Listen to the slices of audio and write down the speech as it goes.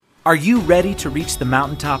Are you ready to reach the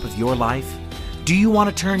mountaintop of your life? Do you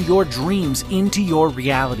want to turn your dreams into your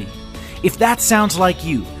reality? If that sounds like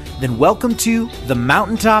you, then welcome to the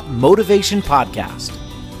Mountaintop Motivation Podcast.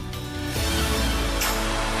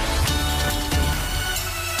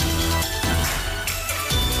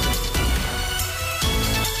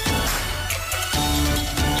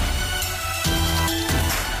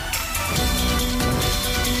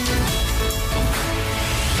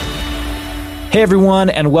 Hey everyone,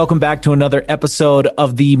 and welcome back to another episode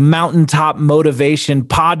of the Mountaintop Motivation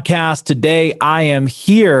Podcast. Today, I am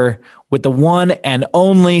here with the one and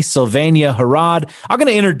only Sylvania Harrod. I'm going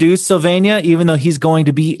to introduce Sylvania, even though he's going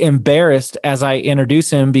to be embarrassed as I introduce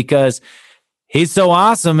him because he's so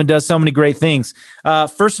awesome and does so many great things.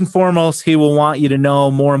 First and foremost, he will want you to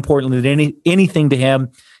know, more importantly than anything to him,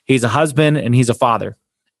 he's a husband and he's a father.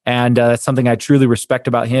 And that's something I truly respect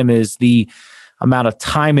about him is the amount of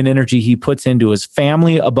time and energy he puts into his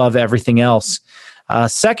family above everything else.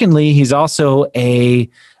 Secondly, he's also a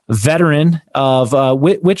veteran of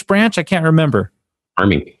which branch? I can't remember.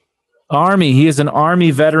 Army. He is an Army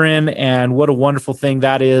veteran, and what a wonderful thing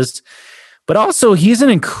that is. But also, he's an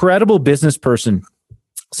incredible business person.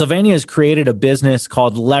 Sylvania has created a business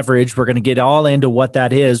called Leverage. We're going to get all into what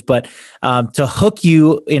that is, but to hook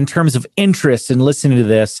you in terms of interest in listening to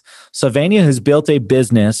this, Sylvania has built a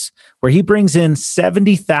business where he brings in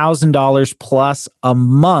 $70,000 plus a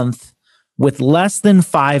month with less than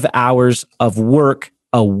 5 hours of work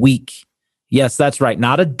a week. Yes, that's right.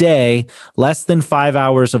 Not a day, less than 5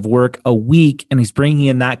 hours of work a week. And he's bringing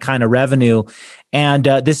in that kind of revenue. And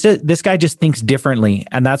this guy just thinks differently.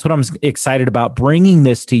 And that's what I'm excited about bringing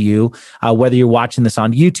this to you, whether you're watching this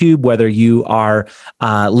on YouTube, whether you are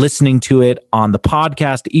listening to it on the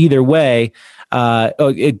podcast, either way. Not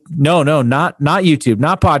YouTube,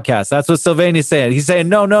 not podcast. That's what Sylvania's saying. He's saying,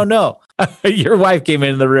 no. Your wife came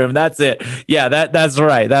into the room. That's it. Yeah, that's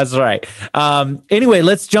right. That's right. Anyway,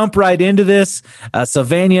 let's jump right into this.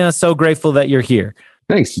 Sylvania, so grateful that you're here.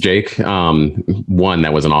 Thanks, Jake. One,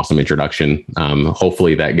 that was an awesome introduction.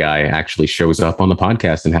 Hopefully that guy actually shows up on the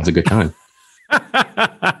podcast and has a good time.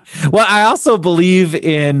 Well, I also believe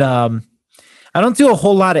in, I don't do a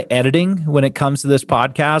whole lot of editing when it comes to this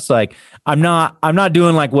podcast. Like I'm not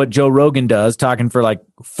doing like what Joe Rogan does, talking for like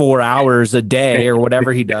 4 hours a day or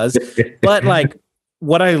whatever he does. But like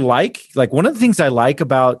what I like one of the things I like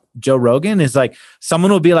about Joe Rogan is like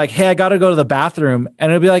someone will be like, "Hey, I got to go to the bathroom."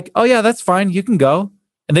 And it'll be like, "Oh yeah, that's fine. You can go."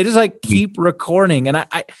 And they just like keep recording. And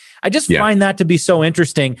I just find that to be so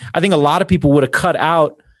interesting. I think a lot of people would have cut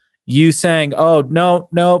out you saying, "Oh,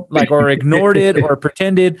 no," like, or ignored it or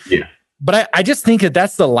pretended. Yeah. But I just think that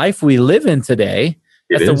that's the life we live in today.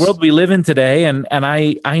 That's the world we live in today. And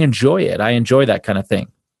I enjoy it. I enjoy that kind of thing.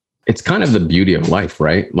 It's kind of the beauty of life,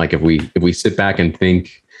 right? Like if we sit back and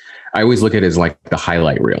think, I always look at it as like the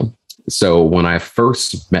highlight reel. So when I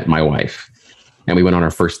first met my wife and we went on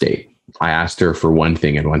our first date, I asked her for one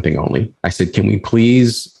thing and one thing only. I said, "Can we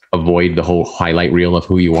please avoid the whole highlight reel of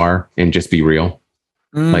who you are and just be real?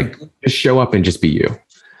 Like just show up and just be you."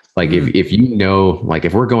 Like if you know, like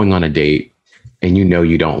if we're going on a date and you know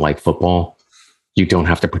you don't like football, you don't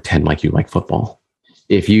have to pretend like you like football.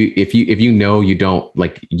 If you know you don't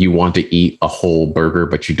like, you want to eat a whole burger,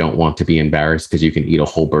 but you don't want to be embarrassed because you can eat a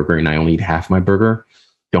whole burger and I only eat half my burger,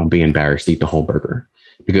 don't be embarrassed, eat the whole burger.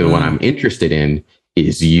 Because what I'm interested in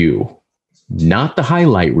is you, not the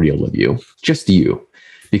highlight reel of you, just you.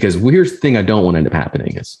 Because here's the thing I don't want to end up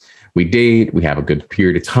happening is we date, we have a good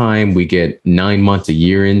period of time, we get 9 months, a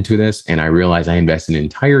year into this, and I realize I invest an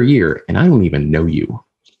entire year and I don't even know you.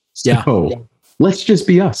 So let's just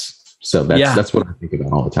be us. So that's what I think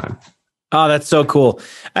about all the time. Oh, that's so cool.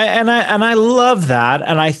 And I love that.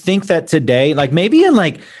 And I think that today, like maybe in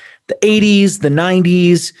like the 80s, the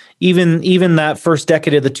 90s, even that first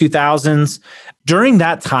decade of the 2000s, during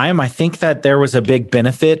that time, I think that there was a big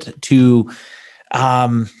benefit to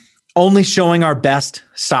only showing our best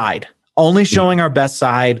side. And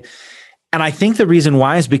I think the reason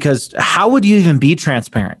why is because how would you even be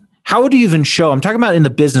transparent? How would you even show? I'm talking about in the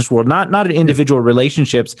business world, not in individual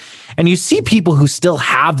relationships. And you see people who still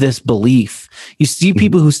have this belief. You see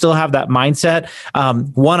people who still have that mindset.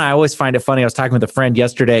 One, I always find it funny. I was talking with a friend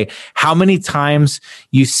yesterday, how many times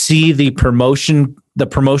you see the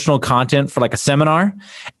promotional content for like a seminar,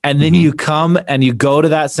 and then you come and you go to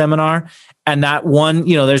that seminar, and that one,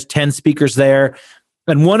 there's 10 speakers there.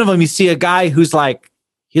 And one of them, you see a guy who's like,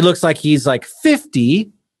 he looks like he's like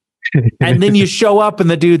 50. And then you show up and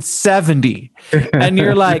the dude's 70 and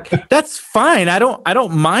you're like, that's fine. I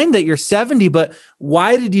don't mind that you're 70, but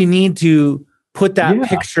why did you need to put that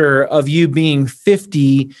picture of you being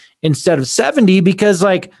 50 instead of 70? Because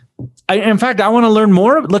like, In fact, I want to learn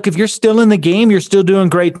more. Look, if you're still in the game, you're still doing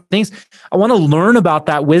great things. I want to learn about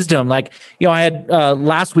that wisdom. Like, I had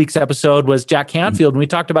last week's episode was Jack Canfield, and we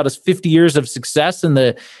talked about his 50 years of success in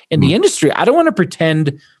the industry. I don't want to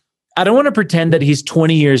pretend that he's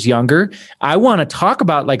 20 years younger. I want to talk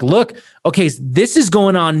about like, look, okay, this is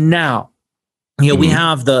going on now. We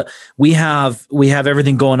have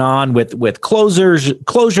everything going on with closures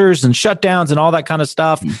and shutdowns and all that kind of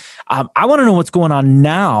stuff. I want to know what's going on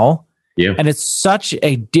now. Yeah. And it's such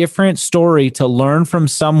a different story to learn from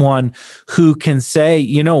someone who can say,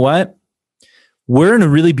 you know what, we're in a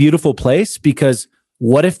really beautiful place, because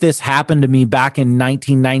what if this happened to me back in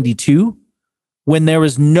 1992 when there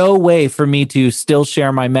was no way for me to still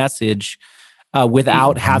share my message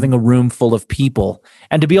without having a room full of people,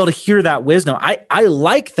 and to be able to hear that wisdom. I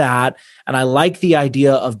like that. And I like the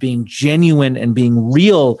idea of being genuine and being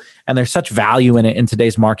real. And there's such value in it in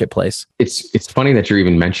today's marketplace. It's funny that you're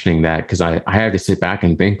even mentioning that, because I had to sit back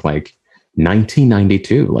and think, like,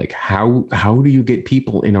 1992, like how do you get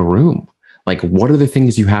people in a room? Like, what are the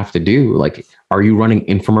things you have to do? Like, are you running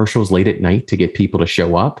infomercials late at night to get people to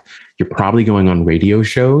show up? You're probably going on radio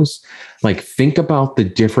shows. Like, think about the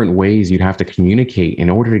different ways you'd have to communicate in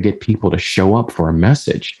order to get people to show up for a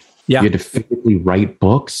message. Yeah. You had to physically write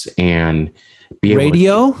books and be able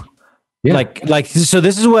radio. Yeah. Like, so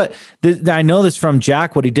this is what I know this from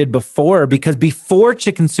Jack, what he did before, because before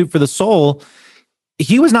Chicken Soup for the Soul,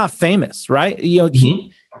 he was not famous, right?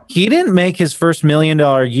 He didn't make his first $1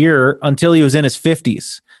 million year until he was in his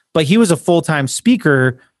 50s, but he was a full-time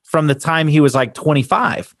speaker from the time he was like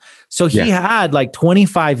 25. So he had like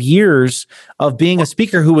 25 years of being a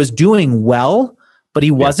speaker who was doing well, but he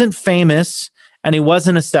wasn't famous and he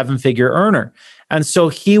wasn't a 7-figure earner. And so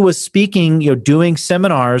he was speaking, doing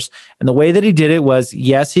seminars, and the way that he did it was,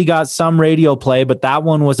 yes, he got some radio play, but that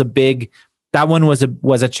one was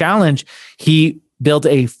a challenge. He built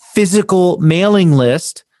a physical mailing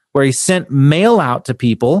list where he sent mail out to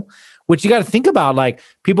people, which you got to think about. Like,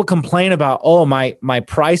 people complain about, oh, my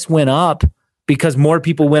price went up because more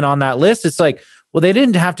people went on that list. It's like, well, they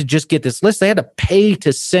didn't have to just get this list. They had to pay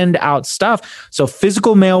to send out stuff. So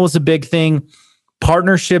physical mail was a big thing.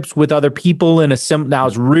 Partnerships with other people now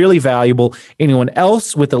is really valuable. Anyone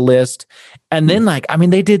else with a list. And then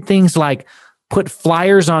they did things like put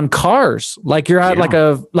flyers on cars, like you're at like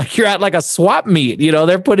a swap meet.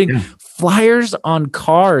 They're putting flyers on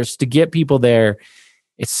cars to get people there.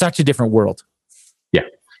 It's such a different world. Yeah,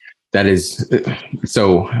 that is.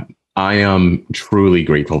 So I am truly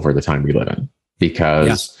grateful for the time we live in,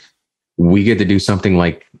 because we get to do something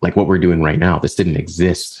like what we're doing right now. This didn't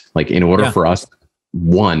exist. Like, in order for us,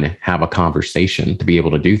 one, have a conversation, to be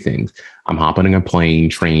able to do things, I'm hopping in a plane,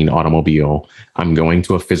 train, automobile. I'm going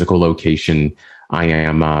to a physical location. I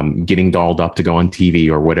am getting dolled up to go on TV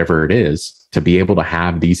or whatever it is. To be able to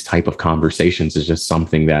have these type of conversations is just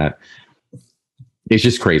something that is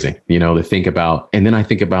just crazy, to think about. And then I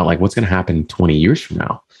think about, like, what's going to happen 20 years from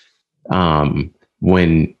now?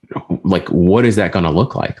 When, like, what is that going to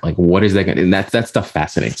look like? Like, what is that going to, and that stuff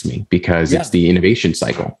fascinates me, because it's the innovation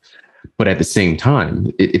cycle. But at the same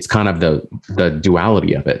time, it's kind of the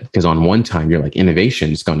duality of it, because on one time you're like,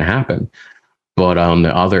 innovation is going to happen, but on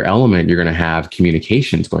the other element, you're going to have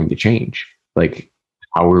communication is going to change. Like,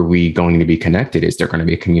 how are we going to be connected? Is there going to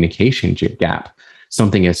be a communication gap?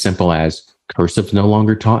 Something as simple as cursive's no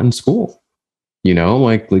longer taught in school.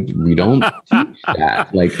 Like we don't teach that.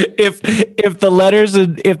 Like, if the letters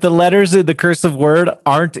in the cursive word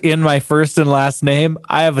aren't in my first and last name,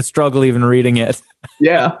 I have a struggle even reading it.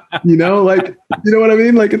 Yeah. Like, you know what I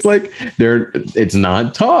mean? Like, it's like it's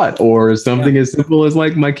not taught, or something as simple as,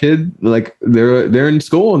 like, my kid, like, they're in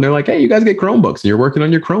school and they're like, hey, you guys get Chromebooks and you're working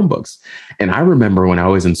on your Chromebooks. And I remember when I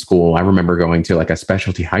was in school, I remember going to like a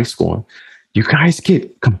specialty high school. You guys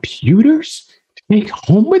get computers to take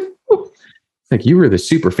home with you? Like, you were the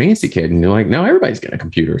super fancy kid, and you're like, no, everybody's getting a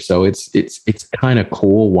computer. So it's kind of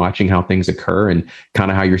cool watching how things occur, and kind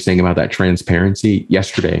of how you're saying about that transparency.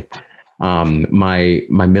 Yesterday, my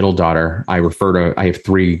middle daughter, I have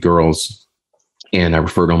 3 girls, and I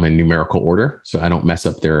refer to them in numerical order, so I don't mess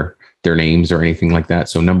up their names or anything like that.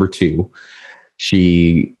 So number 2,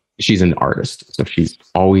 she's an artist. So she's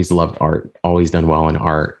always loved art, always done well in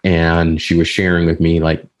art. And she was sharing with me,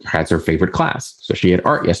 like, has her favorite class. So she had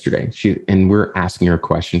art yesterday. And we're asking her a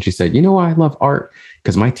question. She said, why I love art?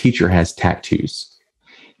 Because my teacher has tattoos,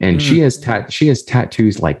 and she has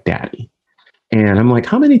tattoos like daddy. And I'm like,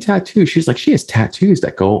 how many tattoos? She's like, she has tattoos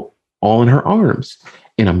that go all in her arms.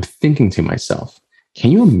 And I'm thinking to myself,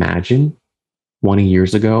 can you imagine 20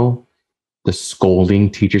 years ago, the scolding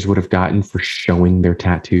teachers would have gotten for showing their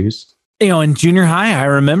tattoos? In junior high, I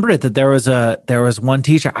remember it that there was one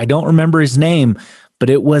teacher. I don't remember his name,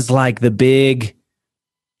 but it was like the big,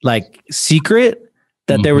 like, secret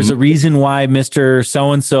that there was a reason why Mr.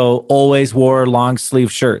 So-and-so always wore long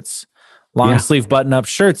sleeve shirts, long sleeve button up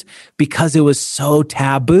shirts, because it was so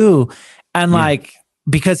taboo. And like,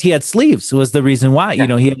 because he had sleeves was the reason why,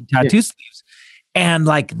 he had tattoo sleeves. And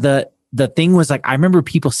like the thing was, like, I remember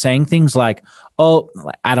people saying things like, oh,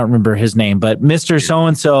 I don't remember his name, but Mr.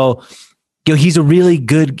 So-and-so, he's a really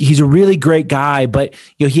great guy, but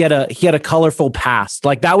he had a colorful past.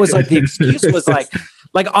 Like, that was like the excuse was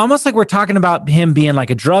like almost like we're talking about him being like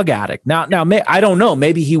a drug addict. Now, I don't know.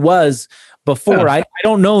 Maybe he was before. I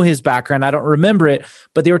don't know his background. I don't remember it,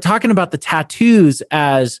 but they were talking about the tattoos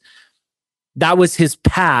as that was his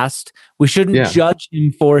past. We shouldn't judge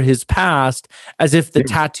him for his past, as if the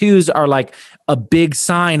tattoos are like a big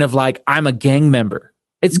sign of like, I'm a gang member.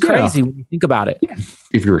 It's crazy when you think about it. Yeah.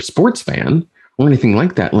 If you're a sports fan or anything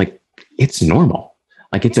like that, like, it's normal.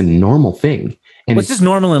 Like, it's a normal thing. And it's just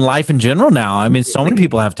normal in life in general now. I mean, so many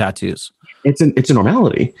people have tattoos. It's a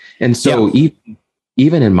normality. And so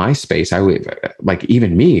even in my space, I would, like,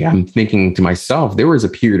 even me, I'm thinking to myself, there was a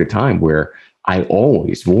period of time where I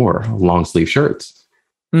always wore long sleeve shirts.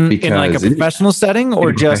 Because in like a professional setting,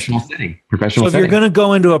 or just professional. So if you're going to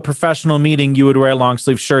go into a professional meeting, you would wear long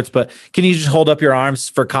sleeve shirts, but can you just hold up your arms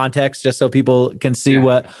for context, just so people can see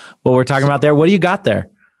what we're talking about there? What do you got there?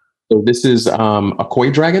 So this is a koi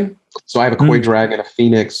dragon. So I have a koi dragon, a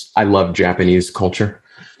phoenix. I love Japanese culture.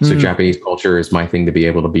 So Japanese culture is my thing, to be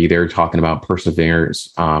able to be there talking about perseverance,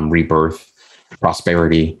 rebirth,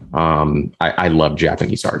 prosperity. I love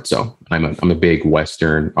Japanese art. So I'm a big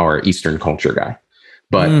Western or Eastern culture guy.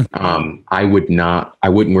 But I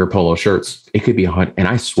wouldn't wear polo shirts. It could be hot, and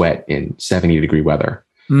I sweat in 70-degree weather.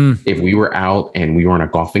 If we were out and we were on a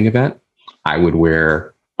golfing event, I would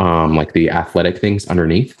wear like the athletic things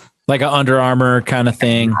underneath. Like an Under Armour kind of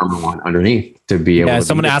thing. Underneath to be able to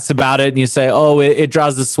someone asks about it and you say, oh, it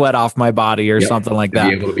draws the sweat off my body or something like that.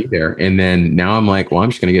 Be able to be there. And then now I'm like, well, I'm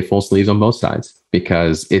just going to get full sleeves on both sides,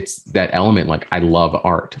 because it's that element. Like, I love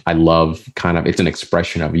art. I love it's an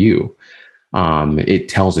expression of you. It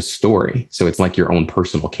tells a story. So it's like your own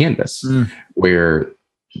personal canvas, where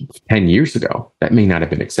 10 years ago, that may not have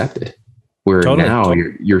been accepted. Where now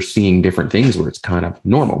you're seeing different things where it's kind of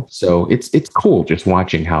normal. So it's cool just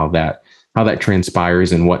watching how that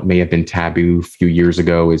transpires, and what may have been taboo a few years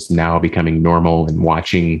ago is now becoming normal, and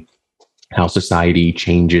watching how society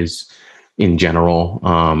changes in general.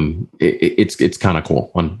 It's kind of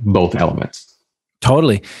cool on both elements.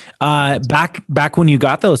 Totally. Back when you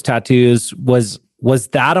got those tattoos, was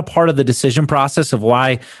that a part of the decision process of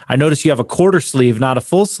why? I noticed you have a quarter sleeve, not a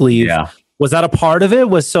full sleeve. Yeah. Was that a part of it?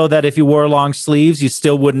 Was so that if you wore long sleeves, you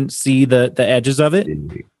still wouldn't see the edges of it?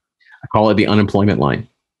 I call it the unemployment line.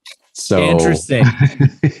 So interesting.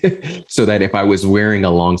 So that if I was wearing a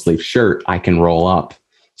long sleeve shirt, I can roll up.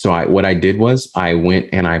 So what I did was I went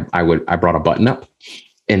and I brought a button up.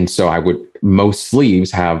 And so most sleeves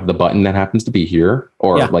have the button that happens to be here,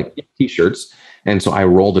 or like t-shirts. And so I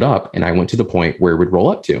rolled it up, and I went to the point where it would roll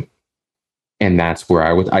up to. And that's where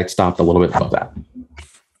I stopped a little bit above that.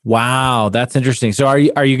 Wow, that's interesting. So are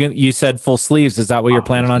you going? You said full sleeves. Is that what you're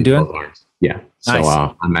planning on doing? Yeah. So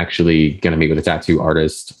nice. I'm actually going to meet with a tattoo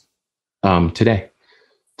artist today.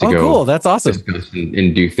 Cool. That's awesome.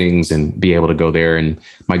 And do things and be able to go there. And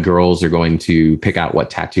my girls are going to pick out what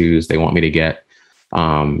tattoos they want me to get,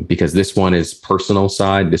 because this one is personal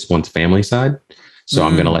side, this one's family side. So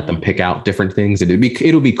I'm going to let them pick out different things. And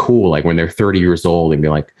it'll be cool. Like when they're 30 years old and be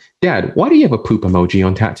like, Dad, why do you have a poop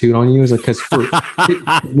emoji tattooed on you? Is it because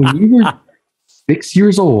when you were 6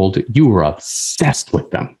 years old, you were obsessed with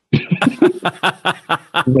them.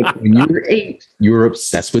 Like when you were 8, you were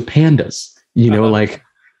obsessed with pandas. Like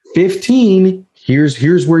 15,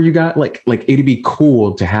 here's where you got like it'd be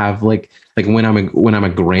cool to have like when I'm a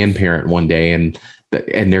grandparent one day and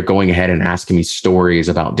they're going ahead and asking me stories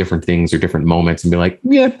about different things or different moments, and be like,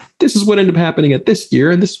 yeah, this is what ended up happening at this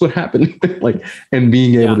year, and this is what happened. And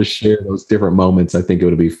being able to share those different moments, I think it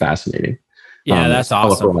would be fascinating. Yeah, that's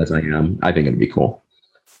awesome. Colorful as I am, I think it'd be cool.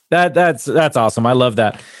 That's awesome. I love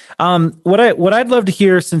that. What I'd love to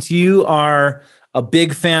hear, since you are a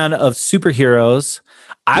big fan of superheroes,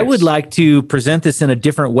 I would like to present this in a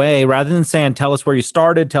different way. Rather than saying, tell us where you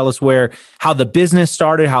started, tell us how the business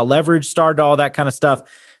started, how Leverage started, all that kind of stuff.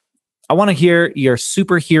 I want to hear your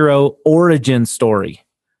superhero origin story.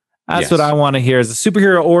 That's what I want to hear, is a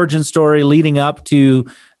superhero origin story leading up to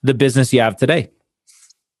the business you have today.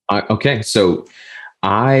 Okay. So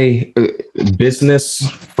business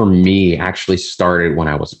for me actually started when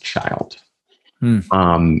I was a child.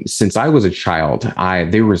 Since I was a child,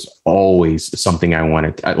 there was always something I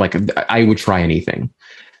wanted. I would try anything.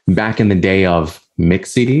 Back in the day of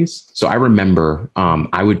mix CDs, so I remember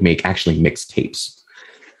I would make actually mix tapes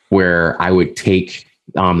where I would take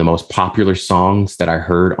the most popular songs that I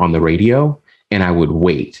heard on the radio, and I would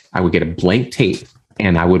wait. I would get a blank tape,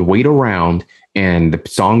 and I would wait around, and the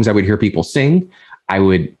songs I would hear people sing, I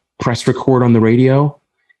would press record on the radio,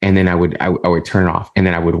 and then I would turn it off, and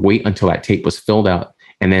then I would wait until that tape was filled out,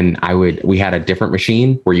 and then we had a different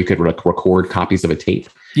machine where you could record copies of a tape.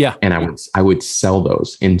 Yeah, and I would sell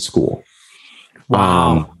those in school.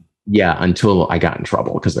 Wow. Yeah, until I got in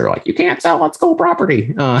trouble because they're like, you can't sell on school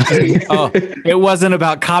property. It wasn't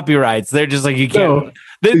about copyrights. They're just like, you can't.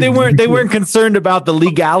 No. They weren't concerned about the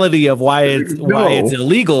legality of why it's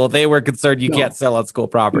illegal. They were concerned you can't sell on school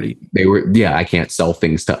property. I can't sell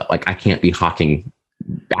things I can't be hawking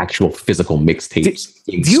actual physical mixtapes.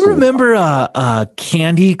 Do you remember a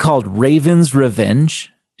candy called Raven's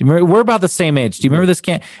Revenge? Do you remember? We're about the same age. Do you remember this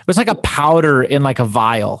candy? It was like a powder in like a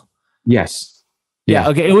vial. Yes. Yeah.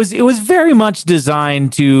 Okay. It was very much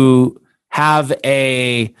designed to have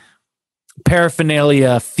a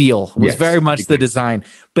paraphernalia feel. It was very much the design,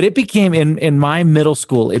 but it became in my middle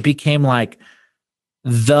school, it became like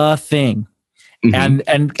the thing. Mm-hmm.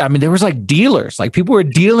 And I mean, there was like dealers, like people were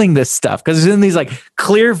dealing this stuff because it's in these like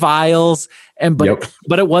clear vials,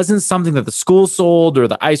 but it wasn't something that the school sold or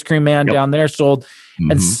the ice cream man down there sold.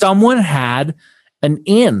 Mm-hmm. And someone had an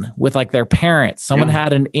in with like their parents. Someone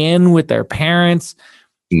had an in with their parents.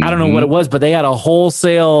 Mm-hmm. I don't know what it was, but they had a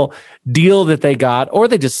wholesale deal that they got, or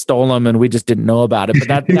they just stole them and we just didn't know about it.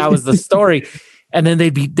 But that was the story. And then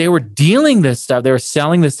they were dealing this stuff. They were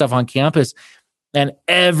selling this stuff on campus, and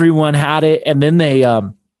everyone had it. And then they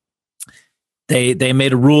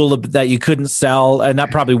made a rule that you couldn't sell, and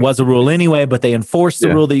that probably was a rule anyway. But they enforced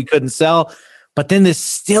the rule that you couldn't sell. But then this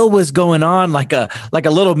still was going on, like a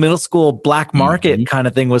little middle school black market kind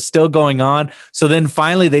of thing was still going on. So then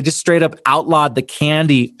finally they just straight up outlawed the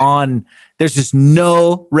candy on. There's just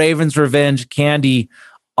no Raven's Revenge candy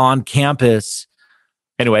on campus.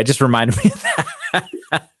 Anyway, it just reminded me of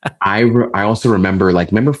that. I also remember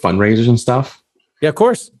remember fundraisers and stuff. Yeah, of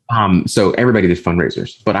course. So everybody did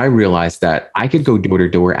fundraisers, but I realized that I could go door to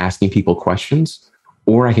door asking people questions,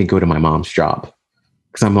 or I could go to my mom's job,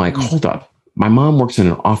 because I'm like, hold up. My mom works in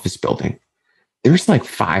an office building. There's like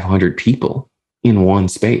 500 people in one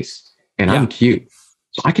space, and I'm cute.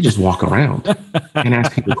 So I could just walk around and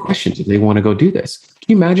ask people questions if they want to go do this. Can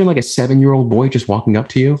you imagine like a 7-year-old boy just walking up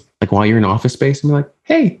to you, like while you're in office space, and be like,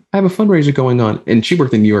 hey, I have a fundraiser going on. And she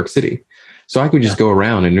worked in New York City. So I could just go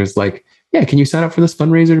around and it was like, yeah, can you sign up for this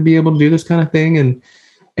fundraiser to be able to do this kind of thing?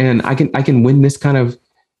 And I can win this kind of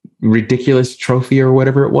ridiculous trophy or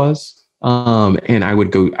whatever it was. And I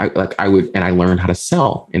would go, and I learned how to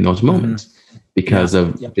sell in those moments because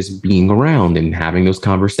of just being around and having those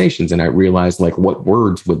conversations. And I realized like what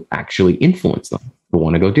words would actually influence them to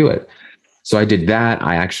want to go do it. So I did that.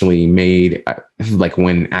 I actually made like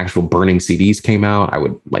when actual burning CDs came out, I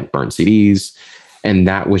would like burn CDs. And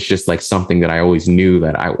that was just like something that I always knew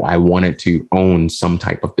that I wanted to own some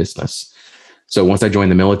type of business. So once I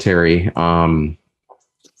joined the military,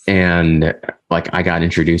 and like I got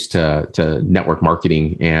introduced to network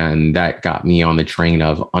marketing, and that got me on the train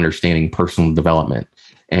of understanding personal development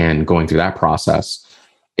and going through that process.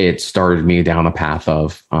 It started me down the path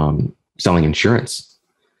of selling insurance.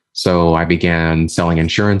 So I began selling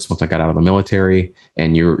insurance once I got out of the military,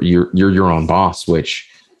 and you're your own boss, which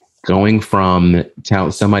going from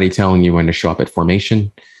somebody telling you when to show up at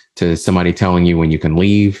formation, to somebody telling you when you can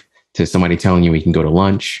leave, to somebody telling you when you can go to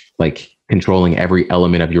lunch, like controlling every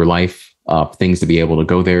element of your life, things to be able to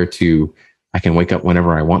go there, to I can wake up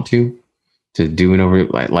whenever I want to doing over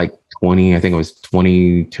like 20, I think it was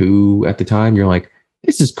 22 at the time. You're like,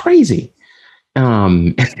 this is crazy.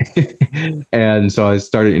 And so I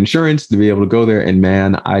started insurance to be able to go there, and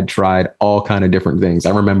man, I tried all kind of different things.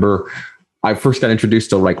 I remember I first got introduced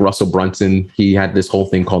to like Russell Brunson. He had this whole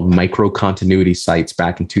thing called micro continuity sites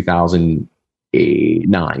back in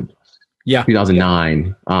 2009. Yeah.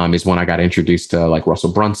 2009 is when I got introduced to like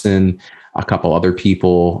Russell Brunson, a couple other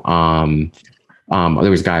people. There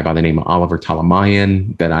was a guy by the name of Oliver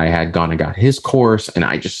Talamayan that I had gone and got his course, and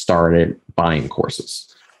I just started buying courses.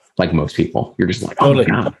 Like most people, you're just like, oh my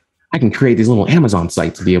God, I can create these little Amazon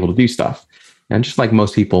sites to be able to do stuff. And just like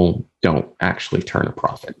most people don't actually turn a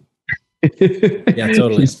profit. Yeah,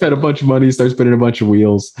 totally. You spend a bunch of money, start spinning a bunch of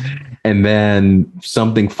wheels. And then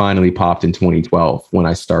something finally popped in 2012 when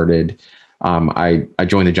I started. I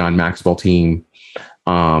joined the John Maxwell team.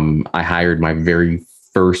 I hired my very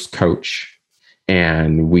first coach,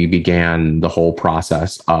 And we began the whole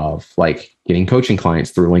process of like getting coaching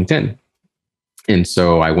clients through LinkedIn. And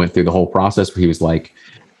so I went through the whole process where he was like,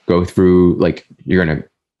 go through, like, you're going to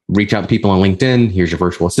reach out to people on LinkedIn. Here's your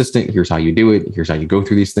virtual assistant. Here's how you do it. Here's how you go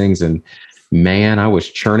through these things. And man, I was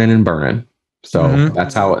churning and burning. So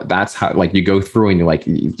that's how like you go through and you're like,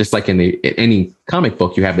 just like in any comic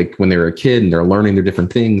book, you have like when they're a kid and they're learning their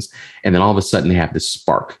different things. And then all of a sudden they have this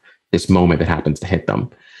spark, this moment that happens to hit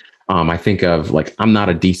them. I think of like, I'm not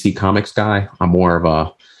a DC Comics guy. I'm more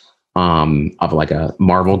of like a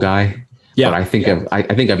Marvel guy. Yeah. But I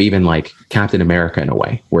think of even like Captain America in a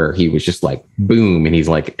way where he was just like, boom. And he's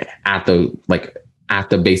like at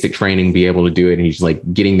the basic training, be able to do it. And he's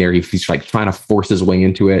like getting there. He's like trying to force his way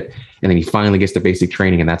into it. And then he finally gets to basic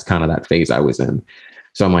training. And that's kind of that phase I was in.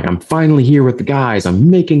 So I'm like, I'm finally here with the guys. I'm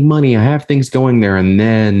making money. I have things going there. And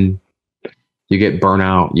then you get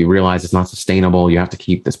burnout. You realize it's not sustainable. You have to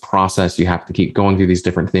keep this process. You have to keep going through these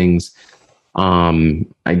different things.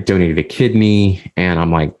 I donated a kidney and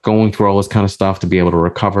I'm like going through all this kind of stuff to be able to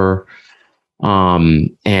recover.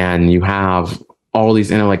 And you have all these,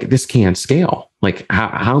 and I'm like, this can't scale. Like,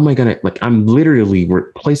 how am I going to, like, I'm literally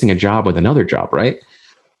replacing a job with another job. Right.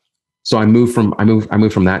 So I moved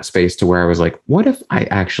from that space to where I was like, what if I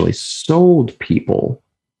actually sold people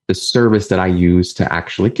the service that I use to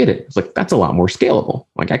actually get it? It's like, that's a lot more scalable.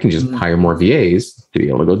 Like I can just hire more VAs to be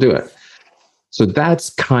able to go do it. So that's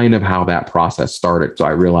kind of how that process started. So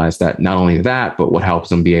I realized that not only that, but what helps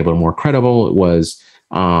them be able to more credible was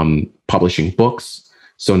publishing books.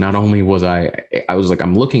 So not only was I was like,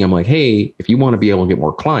 I'm like, hey, if you want to be able to get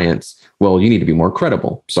more clients, well, you need to be more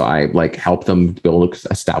credible. So I like help them build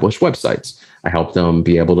established websites. I help them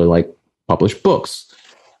be able to like publish books.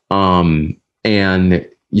 And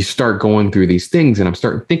you start going through these things and I'm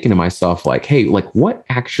starting thinking to myself like, hey, like what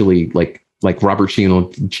actually like Robert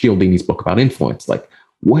Cialdini's book about influence, like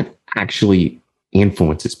what actually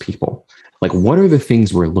influences people? Like, what are the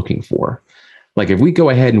things we're looking for? Like, if we go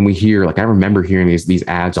ahead and we hear, like, I remember hearing these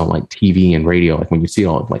ads on like TV and radio, like when you see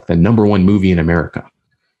all like the #1 movie in America.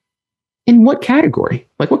 In what category?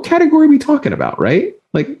 Like, what category are we talking about? Right?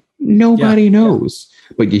 Like, nobody knows.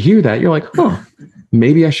 But you hear that, you're like, huh,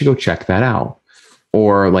 maybe I should go check that out.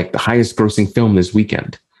 Or like the highest grossing film this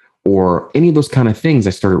weekend. Or any of those kind of things,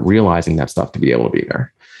 I started realizing that stuff to be able to be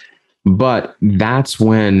there. But that's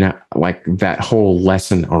when like that whole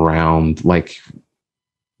lesson around like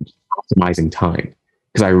optimizing time,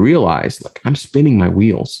 because I realized like I'm spinning my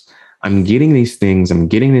wheels. I'm getting these things, I'm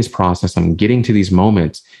getting this process, I'm getting to these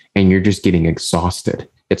moments, and you're just getting exhausted.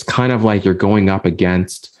 It's kind of like you're going up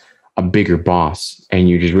against a bigger boss and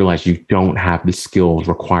you just realize you don't have the skills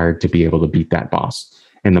required to be able to beat that boss.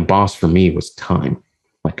 And the boss for me was time.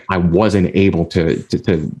 Like I wasn't able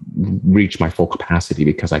to reach my full capacity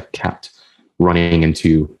because I kept running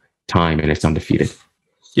into time and it's undefeated.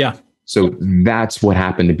 Yeah. So that's what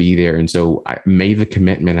happened to be there. And so I made the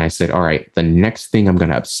commitment. I said, all right, the next thing I'm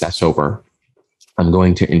going to obsess over, I'm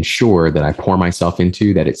going to ensure that I pour myself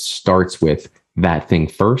into, that it starts with that thing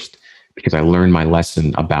first, because I learned my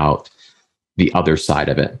lesson about the other side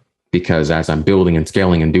of it. Because as I'm building and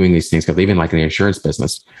scaling and doing these things, because even like in the insurance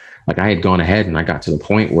business, like I had gone ahead and I got to the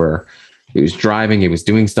point where it was driving, it was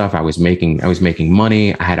doing stuff. I was making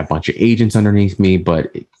money. I had a bunch of agents underneath me,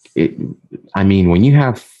 but I mean, when you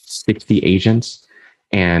have 60 agents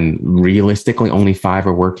and realistically only 5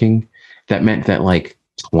 are working, that meant that like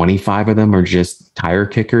 25 of them are just tire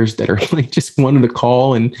kickers that are like just wanting to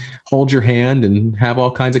call and hold your hand and have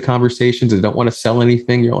all kinds of conversations and don't want to sell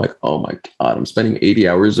anything. You're like, oh my God, I'm spending 80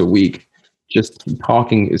 hours a week just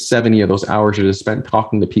talking. 70 of those hours are just spent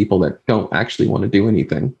talking to people that don't actually want to do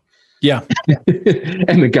anything. Yeah.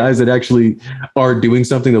 And the guys that actually are doing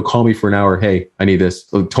something, they'll call me for an hour. Hey, I need this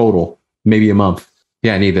total, maybe a month.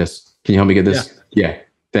 Yeah, I need this. Can you help me get this? Yeah,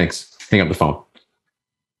 thanks. Hang up the phone.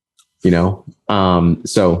 You know?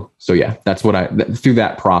 So yeah, that's what through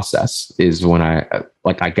that process is when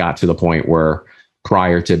I got to the point where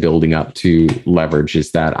prior to building up to Leverage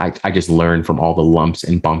is that I just learned from all the lumps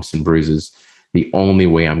and bumps and bruises. The only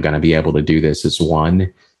way I'm going to be able to do this is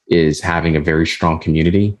 1 is having a very strong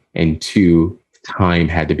community, and 2, time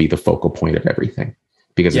had to be the focal point of everything,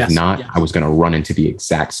 because if not, I was going to run into the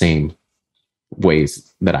exact same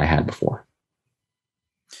ways that I had before.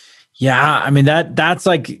 Yeah. I mean, that's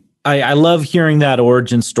like, I love hearing that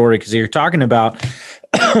origin story, because you're talking about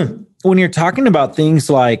when you're talking about things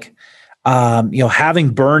like,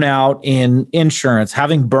 having burnout in insurance,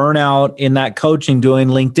 having burnout in that coaching, doing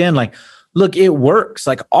LinkedIn, like, look, it works.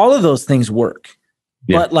 Like all of those things work,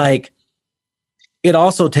 but like, it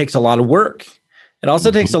also takes a lot of work. It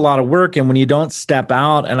also takes a lot of work. And when you don't step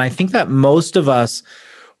out, and I think that most of us,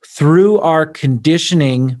 through our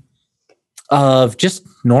conditioning of just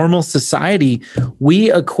normal society,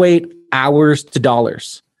 we equate hours to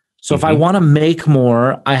dollars. So if I want to make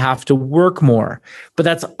more, I have to work more. But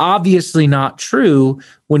that's obviously not true.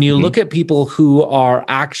 When you look at people who are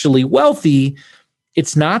actually wealthy,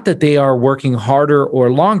 it's not that they are working harder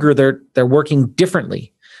or longer. They're working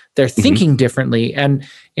differently. They're thinking differently. And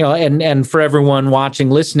and for everyone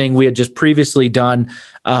watching, listening, we had just previously done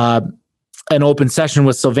an open session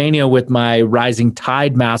with Sylvania with my Rising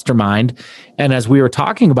Tide Mastermind. And as we were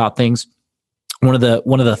talking about things, one of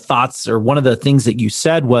the thoughts, or one of the things that you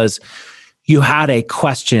said was you had a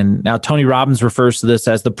question. Now, Tony Robbins refers to this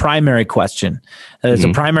as the primary question. It's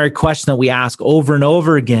a primary question that we ask over and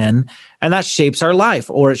over again, and that shapes our life,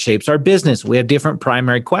 or it shapes our business. We have different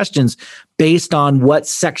primary questions based on what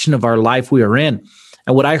section of our life we are in.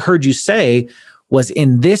 And what I heard you say was,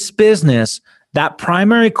 in this business, that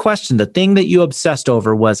primary question, the thing that you obsessed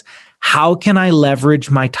over, was, how can I leverage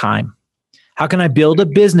my time? How can I build a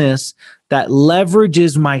business that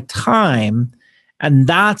leverages my time? And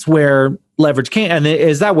that's where leverage came. And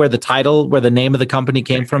is that where the name of the company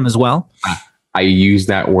came from as well? I use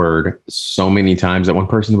that word so many times that one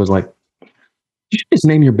person was like, you should just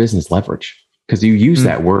name your business Leverage, because you use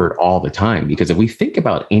that word all the time. Because if we think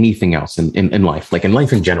about anything else in life, like in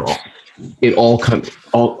life in general, it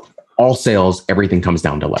all sales, everything comes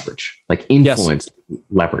down to leverage, like influence,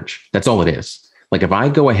 leverage. That's all it is. Like if I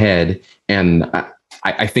go ahead and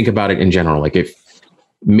I think about it in general, like if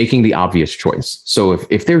making the obvious choice. So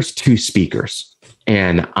if there's two speakers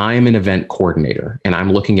and I'm an event coordinator and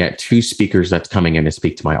I'm looking at two speakers that's coming in to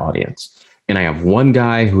speak to my audience, and I have one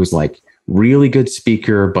guy who's like really good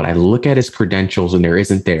speaker, but I look at his credentials and there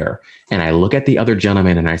isn't there. And I look at the other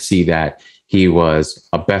gentleman and I see that he was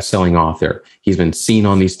a best-selling author. He's been seen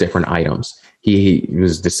on these different items. He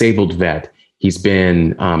was a disabled vet. He's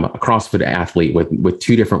been a CrossFit athlete with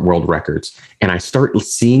 2 different world records. And I start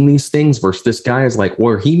seeing these things versus this guy is like,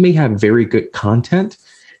 where he may have very good content,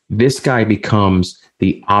 this guy becomes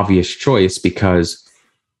the obvious choice because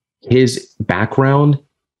his background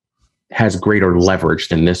has greater leverage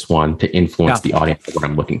than this one to influence the audience of what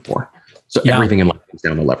I'm looking for. So everything in life comes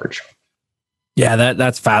down to leverage. Yeah,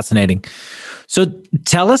 that's fascinating. So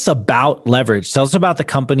tell us about Leverage. Tell us about the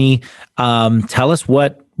company. Tell us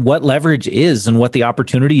what Leverage is and what the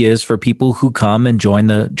opportunity is for people who come and join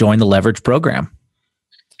the Leverage program.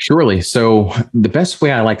 Surely. So the best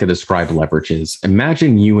way I like to describe Leverage is,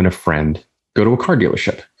 imagine you and a friend go to a car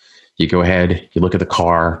dealership. You go ahead, you look at the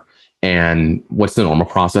car, and what's the normal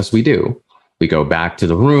process we do? We go back to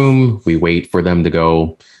the room, we wait for them to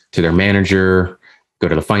go to their manager, go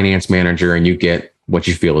to the finance manager, and you get what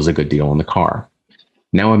you feel is a good deal on the car.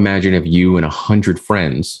 Now imagine if you and 100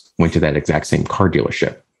 friends went to that exact same car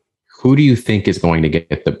dealership. Who do you think is going to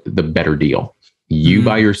get the better deal? You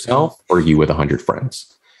by yourself or you with 100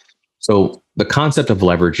 friends? So the concept of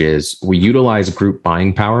Leverage is we utilize group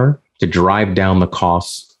buying power to drive down the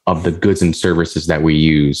costs of the goods and services that we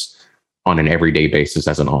use on an everyday basis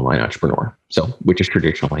as an online entrepreneur. So, which is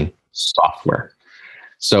traditionally software.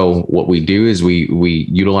 So what we do is we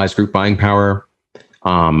utilize group buying power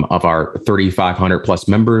of our 3,500 plus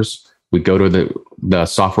members. We go to the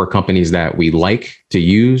software companies that we like to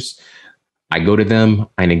use. I go to them,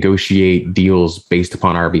 I negotiate deals based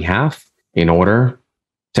upon our behalf in order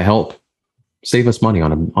to help save us money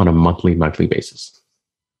on a monthly basis.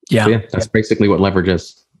 Yeah. So that's basically what Leverage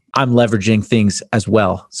is. I'm leveraging things as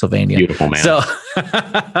well, Sylvania. Beautiful, man. So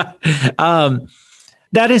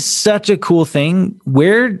that is such a cool thing.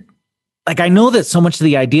 I know that so much of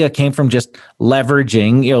the idea came from just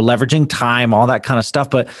leveraging time, all that kind of stuff.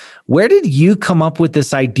 But where did you come up with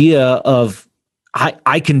this idea of,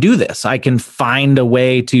 I can do this? I can find a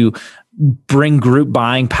way to bring group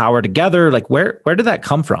buying power together. Like where did that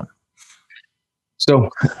come from? So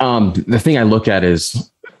the thing I look at is,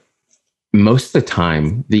 most of the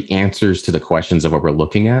time, the answers to the questions of what we're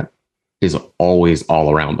looking at is always all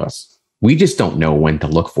around us. We just don't know when to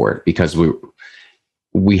look for it because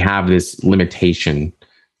we have this limitation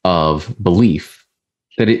of belief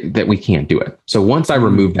that we can't do it. So once I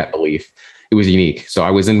removed that belief, it was unique. So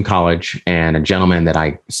I was in college, and a gentleman that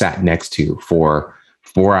I sat next to for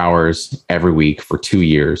 4 hours every week for 2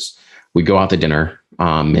 years, we go out to dinner.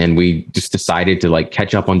 And we just decided to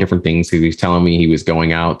catch up on different things. He was telling me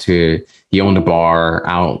he owned a bar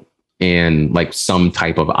out in some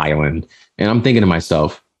type of island. And I'm thinking to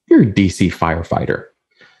myself, you're a DC firefighter.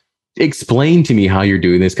 Explain to me how you're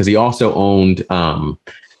doing this. Cause he also owned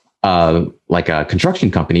like a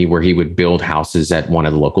construction company where he would build houses at one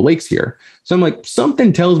of the local lakes here. So I'm like,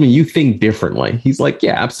 something tells me you think differently. He's like,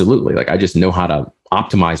 yeah, absolutely. Like, I just know how to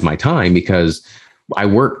optimize my time because I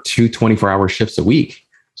work 2 24-hour shifts a week.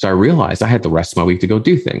 So I realized I had the rest of my week to go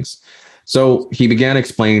do things. So he began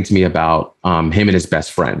explaining to me about him and his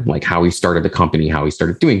best friend, like how he started the company, how he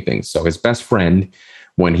started doing things. So his best friend,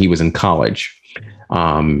 when he was in college,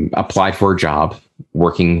 applied for a job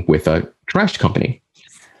working with a trash company.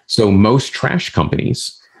 So most trash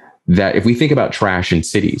companies that, if we think about trash in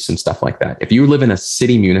cities and stuff like that, if you live in a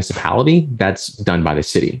city municipality, that's done by the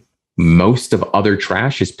city. Most of other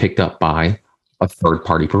trash is picked up by a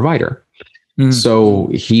third-party provider. So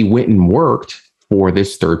he went and worked for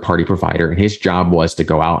this third-party provider, and his job was to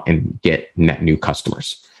go out and get net new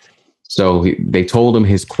customers. So they told him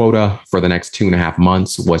his quota for the next 2.5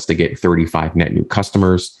 months was to get 35 net new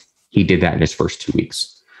customers. He did that in his first 2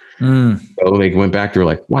 weeks. So they went back, they're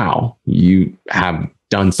like, wow, you have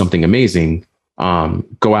done something amazing.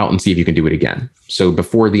 Go out and see if you can do it again. So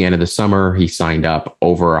before the end of the summer, he signed up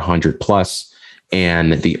over 100 plus.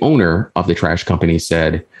 And the owner of the trash company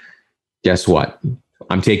said, guess what?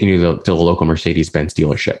 I'm taking you to the local Mercedes-Benz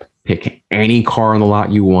dealership. Pick any car on the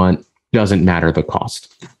lot you want. Doesn't matter the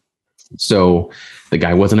cost. So the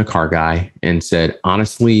guy wasn't a car guy and said,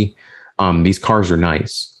 honestly, these cars are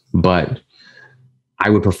nice, but I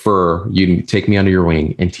would prefer you take me under your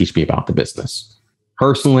wing and teach me about the business.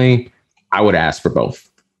 Personally, I would ask for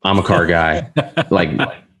both. I'm a car guy. Like,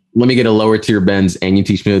 let me get a lower tier Benz and you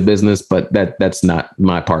teach me the business, but that's not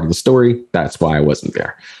my part of the story. That's why I wasn't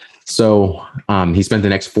there. So he spent the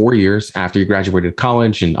next 4 years after he graduated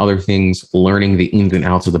college and other things, learning the ins and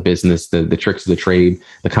outs of the business, the tricks of the trade,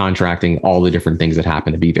 the contracting, all the different things that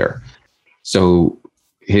happen to be there. So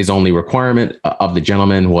his only requirement of the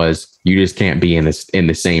gentleman was, you just can't be in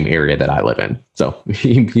the same area that I live in. So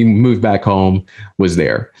he moved back home, was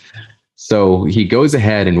there. So he goes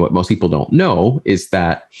ahead, and what most people don't know is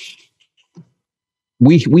that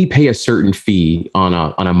we pay a certain fee on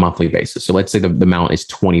a monthly basis. So let's say the amount is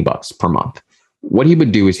 $20 per month. What he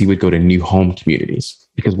would do is he would go to new home communities,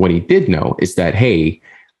 because what he did know is that, hey,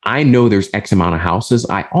 I know there's X amount of houses.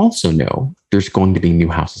 I also know there's going to be new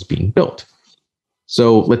houses being built.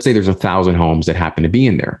 So let's say there's 1,000 homes that happen to be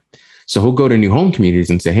in there. So he'll go to new home communities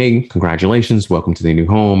and say, hey, congratulations, welcome to the new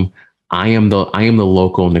home. I am the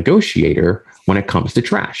local negotiator when it comes to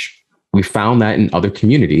trash. We found that in other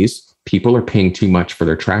communities, people are paying too much for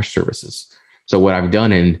their trash services. So what I've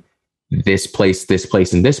done in this place,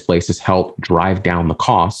 and this place is help drive down the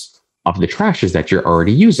costs of the trashes that you're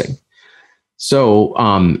already using. So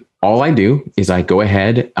all I do is I go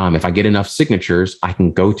ahead. If I get enough signatures, I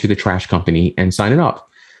can go to the trash company and sign it up.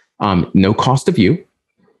 No cost of you.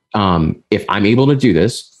 If I'm able to do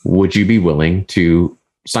this, would you be willing to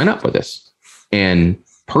sign up for this? And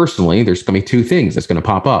personally, there's going to be two things that's going to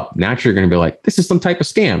pop up. Naturally, you're going to be like, this is some type of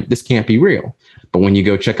scam. This can't be real. But when you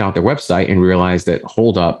go check out their website and realize that,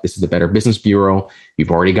 hold up, this is the Better Business Bureau.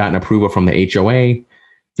 You've already gotten approval from the HOA.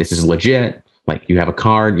 This is legit. Like, you have a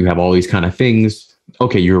card, you have all these kind of things.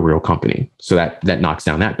 Okay, you're a real company. So that knocks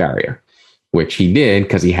down that barrier, which he did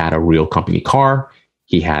because he had a real company car.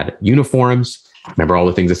 He had uniforms. Remember all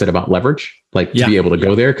the things I said about leverage? Like, to be able to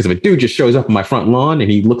go there, because if a dude just shows up on my front lawn and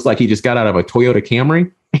he looks like he just got out of a Toyota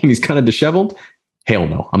Camry and he's kind of disheveled, hell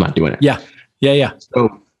no, I'm not doing it. Yeah. So,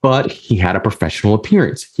 but he had a professional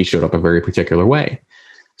appearance. He showed up a very particular way.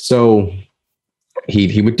 So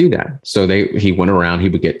he would do that. So he went around, he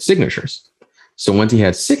would get signatures. So once he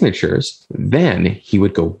had signatures, then he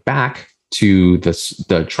would go back to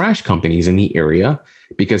the trash companies in the area,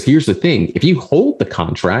 because here's the thing: if you hold the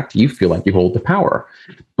contract, you feel like you hold the power.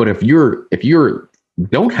 But if you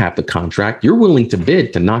don't have the contract, you're willing to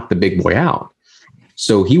bid to knock the big boy out.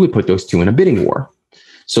 So he would put those two in a bidding war.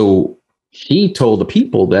 So he told the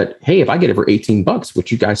people that, hey, if I get it for $18,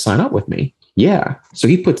 would you guys sign up with me? Yeah. So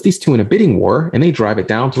he puts these two in a bidding war, and they drive it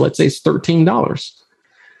down to, let's say, it's $13.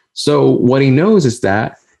 So what he knows is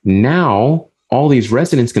that now all these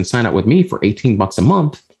residents can sign up with me for $18 a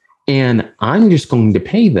month, and I'm just going to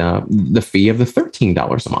pay the fee of the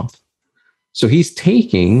 $13 a month. So he's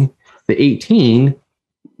taking the 18,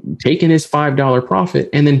 taking his $5 profit,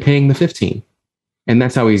 and then paying the 15. And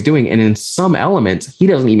that's how he's doing. And in some elements, he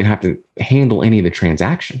doesn't even have to handle any of the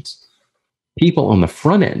transactions. People on the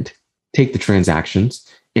front end take the transactions,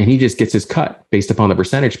 and he just gets his cut based upon the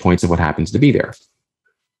percentage points of what happens to be there.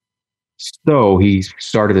 So he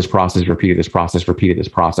started this process, repeated this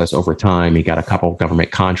process over time. He got a couple of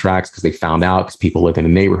government contracts because they found out, because people lived in the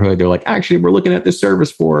neighborhood. They're like, actually, we're looking at this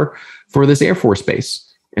service for this Air Force base.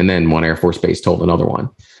 And then one Air Force base told another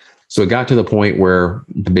one. So it got to the point where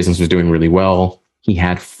the business was doing really well. He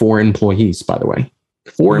had 4 employees, by the way,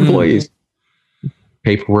 4 employees,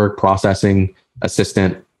 paperwork, processing,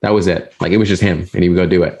 assistant. That was it. Like, it was just him, and he would go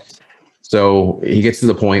do it. So he gets to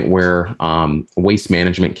the point where Waste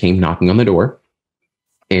Management came knocking on the door,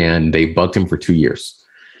 and they bugged him for 2 years,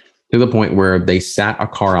 to the point where they sat a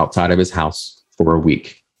car outside of his house for a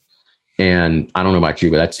week. And I don't know about you,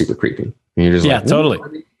 but that's super creepy. And you're just like, totally.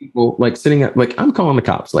 People like sitting at, like, I'm calling the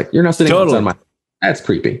cops. Like, you're not sitting outside my, that's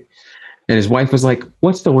creepy. And his wife was like,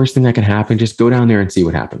 what's the worst thing that can happen? Just go down there and see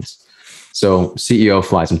what happens. So CEO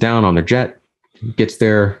flies him down on their jet, gets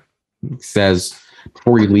there, says,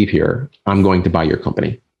 before you leave here, I'm going to buy your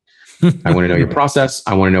company. I want to know your process.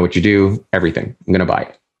 I want to know what you do, everything. I'm going to buy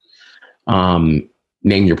it.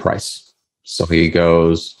 Name your price. So he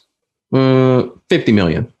goes, 50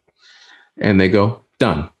 million. And they go,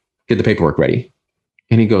 done. Get the paperwork ready.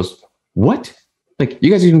 And he goes, what? Like, you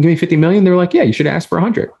guys are going to give me 50 million? They're like, yeah, you should ask for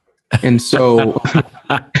 100. And so,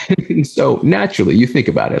 so naturally you think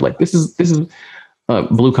about it, like, this is a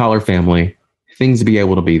blue collar family, things to be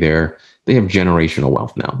able to be there. They have generational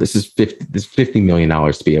wealth now. This is $50 million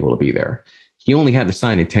to be able to be there. He only had to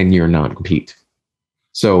sign a 10-year non-compete.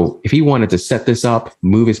 So if he wanted to set this up,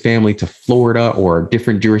 move his family to Florida or a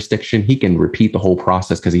different jurisdiction, he can repeat the whole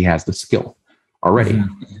process because he has the skill already.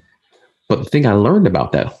 Mm-hmm. But the thing I learned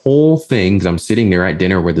about that whole thing, because I'm sitting there at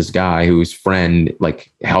dinner with this guy whose friend like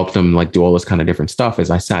helped him like do all this kind of different stuff, is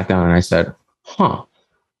I sat down and I said,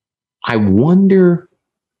 I wonder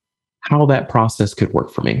how that process could work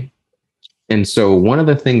for me. And so one of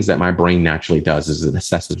the things that my brain naturally does is it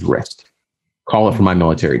assesses risk. Call it from my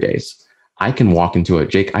military days. I can walk into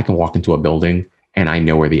a building and I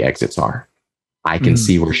know where the exits are. I can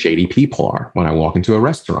see where shady people are. When I walk into a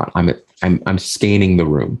restaurant, I'm scanning the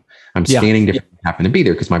room. I'm scanning different people happen to be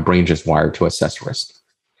there because my brain's just wired to assess risk.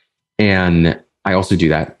 And I also do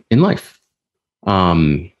that in life.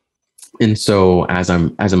 And so as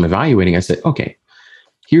I'm evaluating, I said, okay,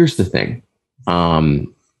 here's the thing.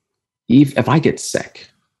 If I get sick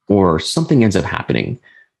or something ends up happening,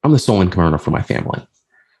 I'm the sole income earner for my family.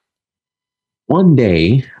 One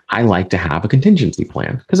day, I like to have a contingency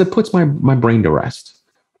plan because it puts my brain to rest.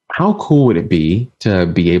 How cool would it be to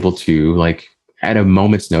be able to, like, at a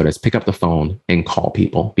moment's notice, pick up the phone and call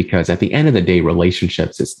people? Because at the end of the day,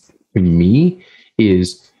 relationships to me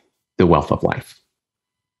is the wealth of life.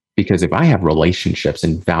 Because if I have relationships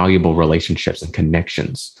and valuable relationships and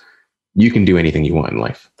connections, you can do anything you want in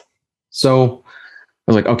life. So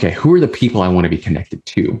I was like, okay, who are the people I want to be connected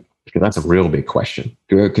to? Because that's a real big question.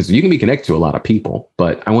 Because you can be connected to a lot of people,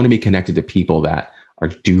 but I want to be connected to people that are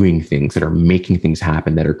doing things, that are making things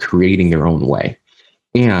happen, that are creating their own way.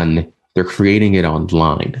 And they're creating it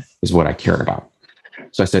online is what I care about.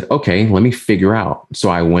 So I said, okay, let me figure out. So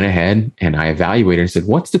I went ahead and I evaluated and said,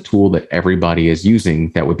 what's the tool that everybody is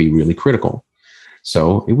using that would be really critical?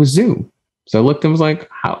 So it was Zoom. So I looked and was like,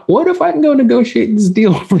 what if I can go negotiate this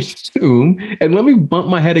deal for Zoom and let me bump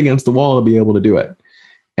my head against the wall to be able to do it?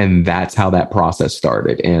 And that's how that process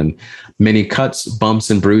started. And many cuts, bumps,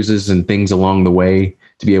 and bruises and things along the way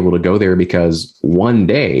to be able to go there, because one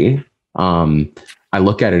day I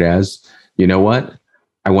look at it as, you know what?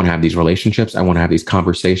 I want to have these relationships. I want to have these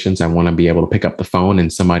conversations. I want to be able to pick up the phone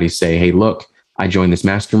and somebody say, hey, look, I joined this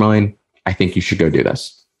mastermind. I think you should go do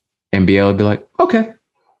this. And be able to be like, okay,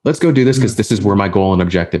 let's go do this because this is where my goal and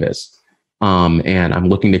objective is. And I'm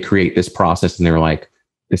looking to create this process. And they're like,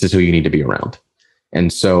 this is who you need to be around.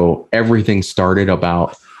 And so everything started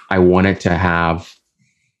about, I wanted to have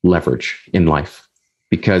leverage in life,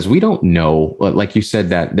 because we don't know, like you said,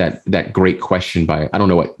 that great question by, I don't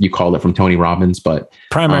know what you call it, from Tony Robbins, but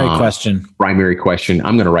primary question.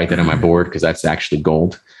 I'm going to write that on my board because that's actually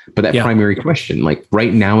gold. But that primary question, like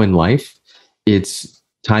right now in life, it's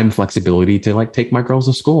time flexibility to like take my girls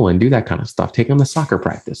to school and do that kind of stuff, take them to soccer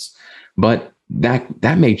practice. But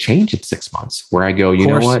that may change in 6 months, where I go, you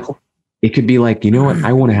know what? It could be like, you know what?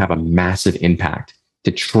 I want to have a massive impact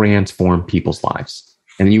to transform people's lives.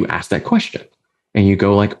 And then you ask that question and you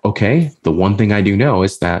go like, okay, the one thing I do know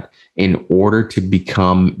is that in order to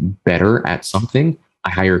become better at something,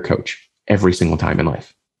 I hire a coach every single time in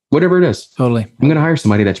life, whatever it is. Totally. I'm going to hire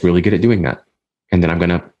somebody that's really good at doing that. And then I'm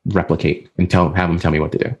going to replicate and have them tell me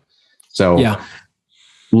what to do. So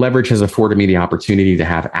leverage has afforded me the opportunity to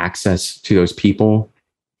have access to those people.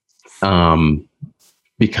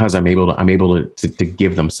 Because I'm able to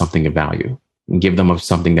give them something of value, and give them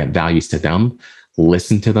something that values to them,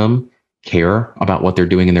 listen to them, care about what they're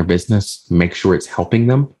doing in their business, make sure it's helping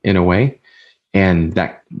them in a way. And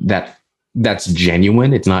that's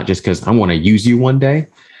genuine. It's not just because I want to use you one day,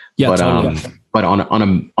 but totally. But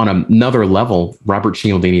on another level, Robert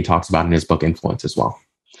Cialdini talks about in his book Influence as well.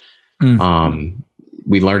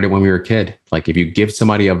 We learned it when we were a kid. Like if you give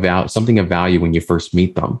somebody something of value when you first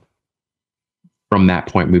meet them, from that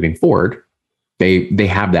point moving forward, they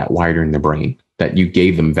have that wired in their brain that you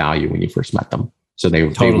gave them value when you first met them. So they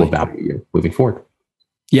will value you moving forward.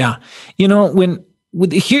 Yeah. You know,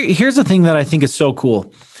 here's the thing that I think is so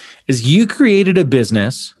cool is you created a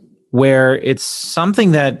business where it's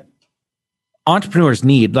something that entrepreneurs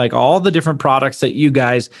need, like all the different products that you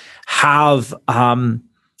guys have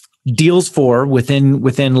deals for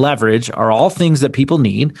within Leverage are all things that people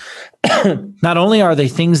need. Not only are they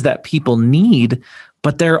things that people need,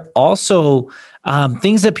 but they're also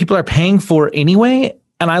things that people are paying for anyway.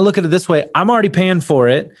 And I look at it this way, I'm already paying for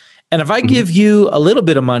it. And if I give you a little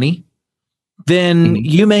bit of money, then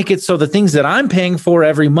you make it so the things that I'm paying for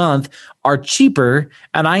every month are cheaper,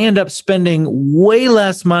 and I end up spending way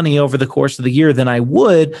less money over the course of the year than I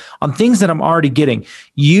would on things that I'm already getting.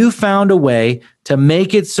 You found a way to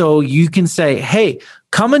make it so you can say, hey,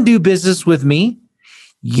 come and do business with me.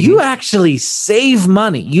 You actually save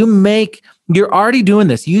money. You're already doing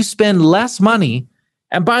this. You spend less money.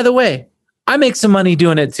 And by the way, I make some money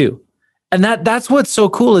doing it too. And that's what's so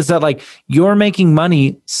cool is that like you're making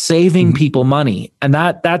money, saving people money. And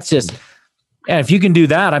that's just, and if you can do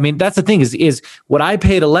that, I mean, that's the thing is what I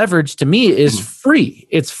pay to Leverage to me is free.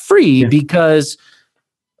 It's free because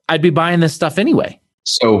I'd be buying this stuff anyway.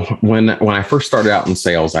 So when I first started out in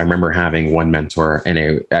sales, I remember having one mentor,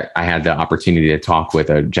 and I had the opportunity to talk with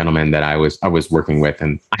a gentleman that I was working with,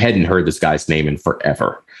 and I hadn't heard this guy's name in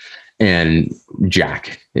forever. And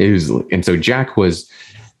Jack was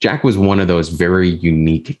one of those very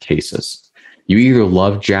unique cases. You either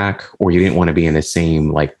love Jack or you didn't want to be in the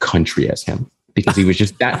same like country as him because he was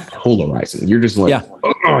just that polarizing. You're just like,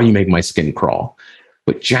 oh, you make my skin crawl.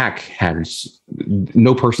 But Jack has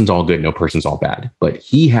no person's all good, no person's all bad. But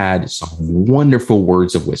he had some wonderful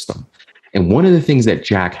words of wisdom. And one of the things that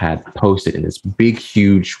Jack had posted in this big,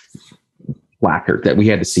 huge placard that we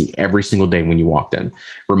had to see every single day when you walked in,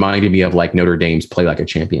 reminded me of like Notre Dame's Play Like a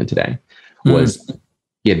Champion today, was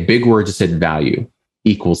he had big words that said value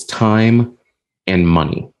equals time and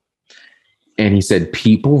money. And he said,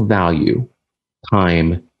 people value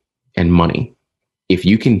time and money. If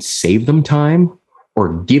you can save them time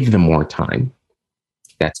or give them more time,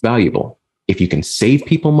 that's valuable. If you can save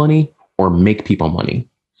people money or make people money,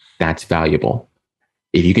 that's valuable.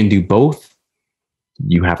 If you can do both,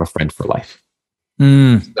 you have a friend for life.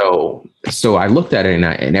 So I looked at it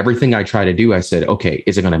and everything I try to do, I said, okay,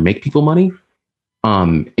 is it going to make people money?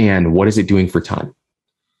 And what is it doing for time?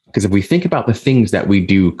 Because if we think about the things that we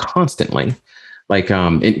do constantly, like,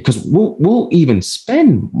 because we'll even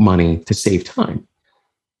spend money to save time.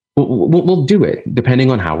 We'll do it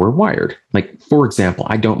depending on how we're wired. Like, for example,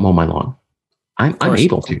 I don't mow my lawn. I'm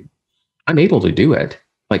able to do it.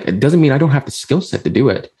 Like, it doesn't mean I don't have the skill set to do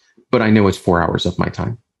it, but I know it's 4 hours of my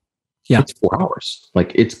time. Yeah. It's 4 hours.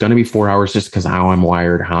 Like, it's going to be 4 hours just because how I'm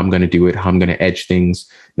wired, how I'm going to do it, how I'm going to edge things.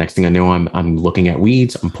 Next thing I know, I'm looking at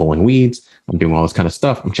weeds. I'm pulling weeds. I'm doing all this kind of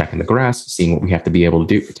stuff. I'm checking the grass, seeing what we have to be able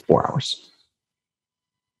to do. It's 4 hours.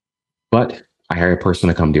 But I hire a person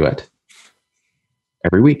to come do it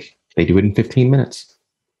every week. They do it in 15 minutes.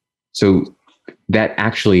 So that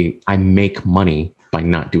actually, I make money by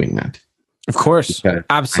not doing that. Of course.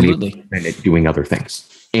 Absolutely. And doing other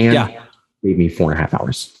things. And gave me 4.5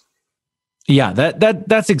 hours. Yeah,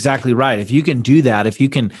 that's exactly right. If you can do that, if you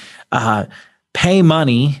can pay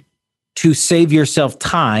money to save yourself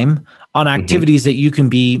time on activities that you can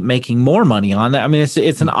be making more money on, I mean,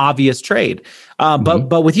 it's an obvious trade.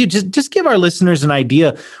 But with you, just give our listeners an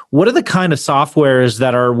idea. What are the kind of softwares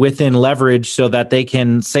that are within Leverage so that they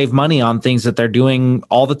can save money on things that they're doing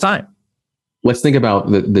all the time? Let's think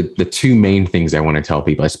about the two main things I want to tell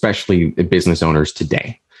people, especially business owners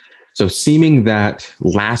today. So seeming that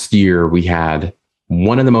last year we had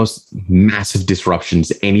one of the most massive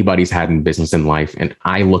disruptions anybody's had in business and life. And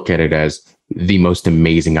I look at it as the most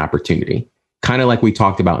amazing opportunity. Kind of like we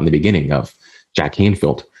talked about in the beginning of Jack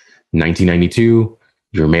Canfield, 1992,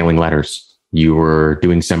 you were mailing letters, you were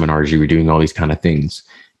doing seminars, you were doing all these kind of things.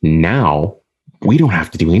 Now we don't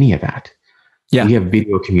have to do any of that. Yeah. We have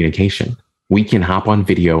video communication. We can hop on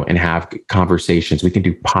video and have conversations. We can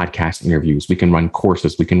do podcast interviews. We can run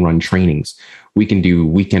courses. We can run trainings. We can do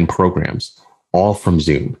weekend programs, all from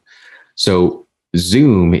Zoom. So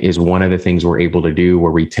Zoom is one of the things we're able to do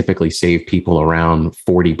where we typically save people around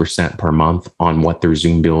 40% per month on what their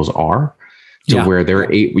Zoom bills are. So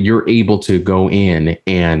where you're able to go in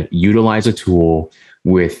and utilize a tool,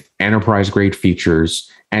 with enterprise grade features.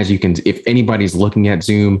 As you can, if anybody's looking at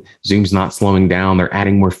Zoom, Zoom's not slowing down. They're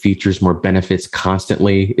adding more features, more benefits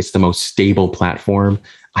constantly. It's the most stable platform.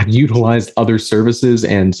 I've utilized other services,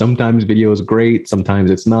 and sometimes video is great. Sometimes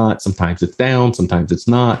it's not. Sometimes it's down. Sometimes it's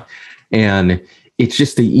not. And it's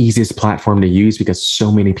just the easiest platform to use because so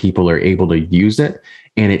many people are able to use it.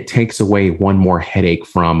 And it takes away one more headache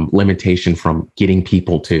from limitation from getting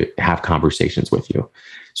people to have conversations with you.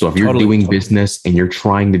 So if you're doing business and you're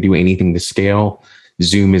trying to do anything to scale,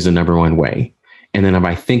 Zoom is the number one way. And then if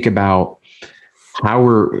I think about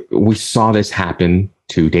how we saw this happen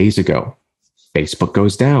 2 days ago, Facebook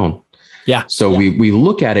goes down. Yeah. So we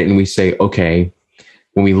look at it and we say, okay,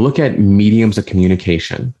 when we look at mediums of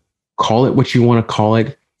communication, call it what you want to call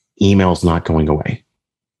it, email's not going away.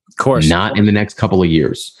 Of course. Not in the next couple of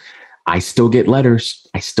years. I still get letters.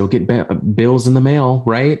 I still get bills in the mail,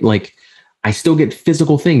 right? Like, I still get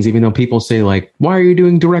physical things, even though people say like, why are you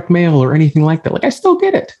doing direct mail or anything like that? Like, I still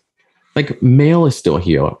get it. Like, mail is still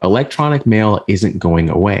here. Electronic mail isn't going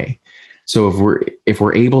away. So if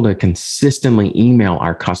we're able to consistently email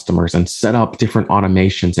our customers and set up different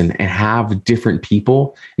automations and have different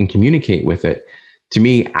people and communicate with it, to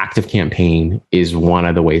me, ActiveCampaign is one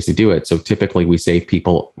of the ways to do it. So typically we save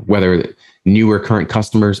people, whether new or current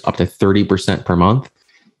customers, up to 30% per month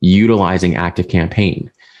utilizing ActiveCampaign.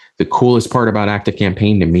 The coolest part about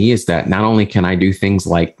ActiveCampaign to me is that not only can I do things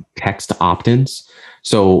like text opt-ins.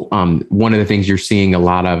 So one of the things you're seeing a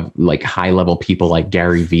lot of like high level people like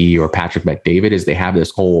Gary Vee or Patrick Bet-David is they have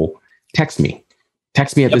this whole text me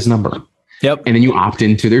at this number. Yep. And then you opt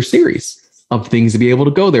into their series of things to be able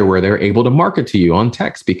to go there where they're able to market to you on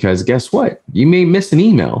text, because guess what? You may miss an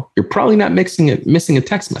email. You're probably not missing a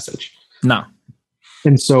text message. No.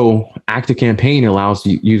 And so ActiveCampaign allows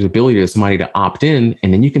usability to somebody to opt in,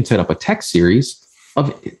 and then you can set up a text series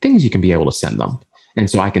of things you can be able to send them. And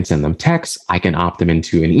so I can send them texts. I can opt them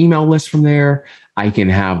into an email list from there. I can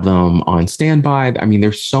have them on standby. I mean,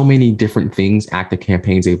 there's so many different things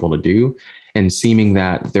ActiveCampaign is able to do. And seeming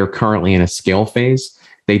that they're currently in a scale phase,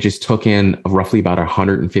 they just took in roughly about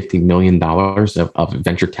 $150 million of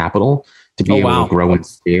venture capital to be able to grow and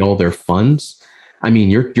scale their funds. I mean,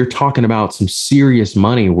 you're talking about some serious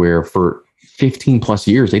money where for 15 plus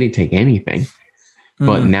years, they didn't take anything.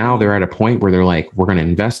 But now they're at a point where they're like, we're going to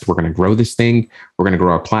invest, we're going to grow this thing, we're going to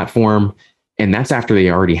grow our platform. And that's after they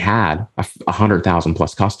already had 100,000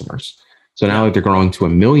 plus customers. So now that they're growing to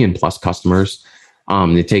 1 million plus customers,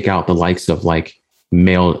 they take out the likes of like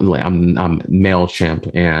MailChimp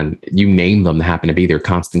and you name them that happen to be their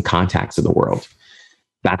constant contacts of the world.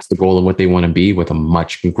 That's the goal of what they want to be with a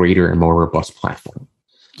much greater and more robust platform.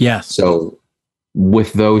 Yes. So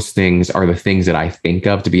with those things are the things that I think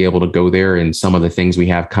of to be able to go there. And some of the things we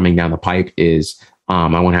have coming down the pipe is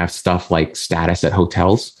I want to have stuff like status at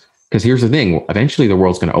hotels. Because here's the thing, eventually the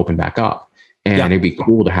world's going to open back up. And it'd be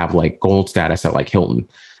cool to have like gold status at like Hilton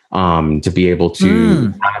to be able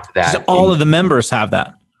to have that. So all of the members have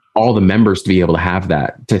that. All the members to be able to have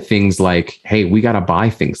that, to things like, hey, we got to buy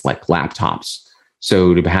things like laptops.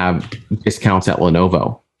 So to have discounts at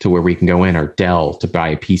Lenovo to where we can go in, or Dell to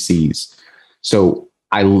buy PCs. So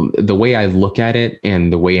the way I look at it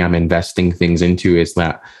and the way I'm investing things into is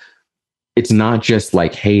that it's not just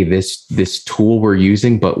like, hey, this tool we're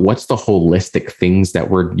using, but what's the holistic things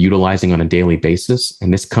that we're utilizing on a daily basis?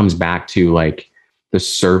 And this comes back to like the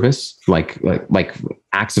service, like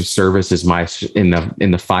acts of service is my in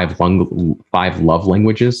the five love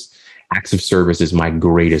languages. Acts of service is my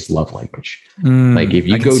greatest love language. Like if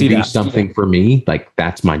you go do something for me, like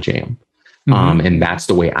that's my jam. And that's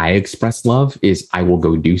the way I express love is I will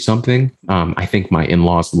go do something. I think my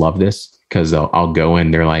in-laws love this because I'll go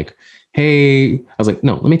in, they're like, hey, I was like,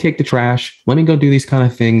 no, let me take the trash. Let me go do these kind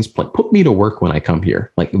of things. Like put me to work when I come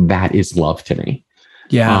here. Like that is love to me.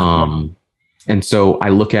 Yeah. And so I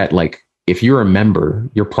look at like, if you're a member,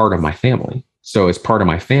 you're part of my family. So as part of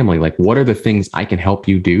my family, like what are the things I can help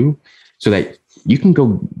you do so that you can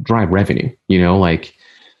go drive revenue, like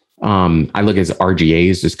I look at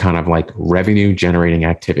RGAs as kind of like revenue generating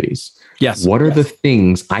activities. Yes. What are the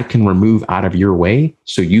things I can remove out of your way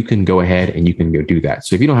so you can go ahead and you can go do that?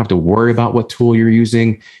 So if you don't have to worry about what tool you're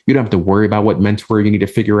using, you don't have to worry about what mentor you need to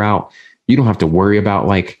figure out. You don't have to worry about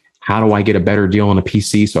like, how do I get a better deal on a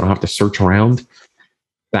PC so I don't have to search around?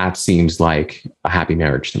 That seems like a happy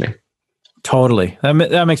marriage to me. Totally.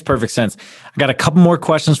 That makes perfect sense. I got a couple more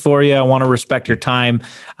questions for you. I want to respect your time.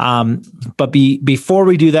 But before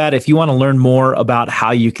we do that, if you want to learn more about how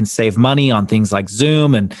you can save money on things like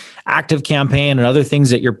Zoom and ActiveCampaign and other things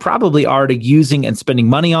that you're probably already using and spending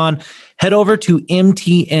money on, head over to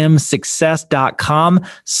mtmsuccess.com/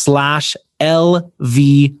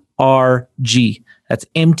 LVRG. That's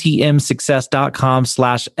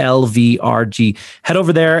mtmsuccess.com/LVRG. Head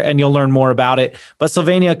over there and you'll learn more about it. But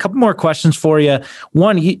Sylvania, a couple more questions for you.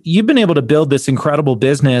 One, you've been able to build this incredible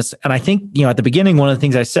business. And I think, at the beginning, one of the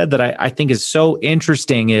things I said that I think is so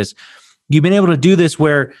interesting is you've been able to do this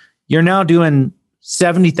where you're now doing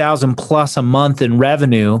 70,000 plus a month in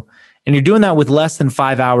revenue, and you're doing that with less than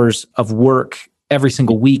 5 hours of work every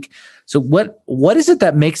single week. So what is it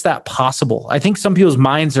that makes that possible? I think some people's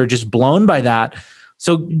minds are just blown by that.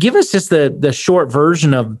 So give us just the short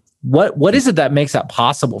version of what is it that makes that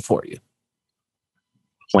possible for you?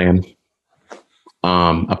 Plan.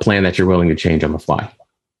 A plan that you're willing to change on the fly.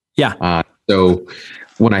 Yeah. So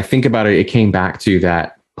when I think about it, it came back to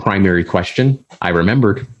that primary question. I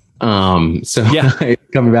remembered. Coming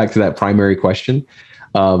back to that primary question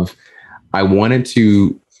of that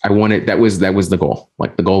was the goal.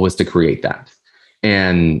 Like the goal was to create that.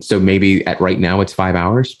 And so maybe right now it's 5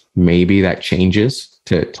 hours. Maybe that changes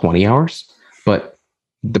to 20 hours, but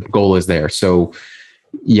the goal is there. So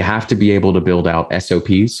you have to be able to build out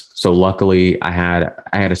SOPs. So luckily I had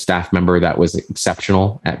a staff member that was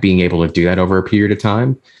exceptional at being able to do that over a period of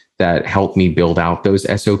time, that helped me build out those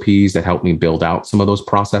SOPs, that helped me build out some of those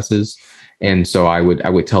processes. And so I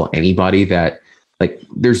would tell anybody that, like,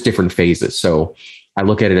 there's different phases. So I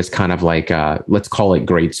look at it as kind of like, let's call it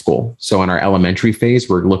grade school. So in our elementary phase,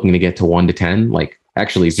 we're looking to get to 1 to 10, like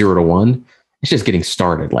actually 0 to 1. It's just getting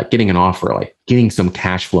started, like getting an offer, like getting some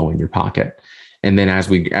cash flow in your pocket. And then as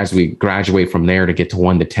we graduate from there to get to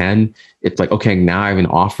 1 to 10, it's like, okay, now I have an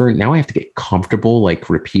offer. Now I have to get comfortable,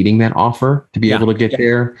 like repeating that offer to be able to get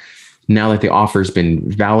there. Now that the offer's been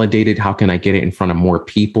validated, how can I get it in front of more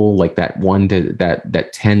people? Like that 10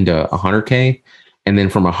 to 100K. And then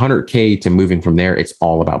from 100K to moving from there, it's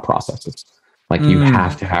all about processes. Like you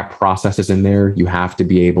have to have processes in there. You have to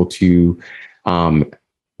be able to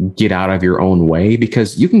get out of your own way,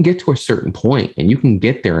 because you can get to a certain point and you can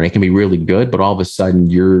get there and it can be really good. But all of a sudden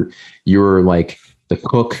you're like the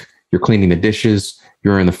cook, you're cleaning the dishes,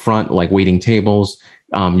 you're in the front, like waiting tables.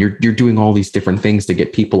 You're doing all these different things to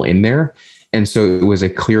get people in there. And so it was a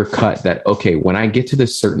clear cut that, okay, when I get to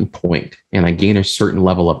this certain point and I gain a certain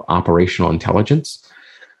level of operational intelligence,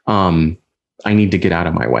 I need to get out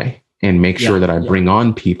of my way and make sure that I bring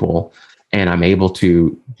on people and I'm able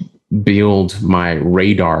to build my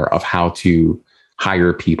radar of how to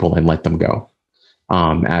hire people and let them go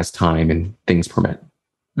as time and things permit.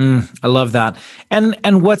 I love that.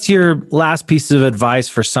 And what's your last piece of advice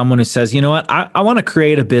for someone who says, you know what, I want to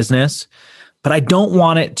create a business, but I don't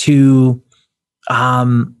want it to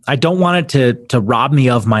rob me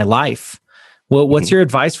of my life. Well, what's your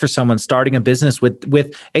advice for someone starting a business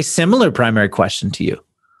with a similar primary question to you?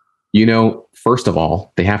 First of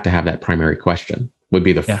all, they have to have that primary question. Would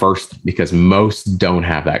be the first, because most don't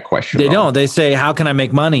have that question. They don't. They say, how can I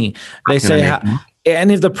make money? They say,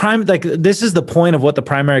 and if this is the point of what the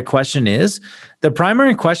primary question is. The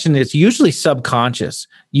primary question is usually subconscious.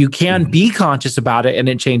 You can be conscious about it and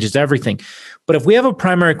it changes everything. But if we have a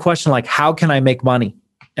primary question like, how can I make money?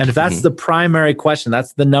 And if that's the primary question,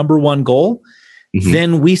 that's the number one goal,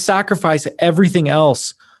 then we sacrifice everything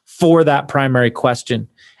else for that primary question.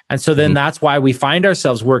 And so then that's why we find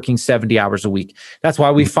ourselves working 70 hours a week. That's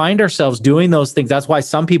why we find ourselves doing those things. That's why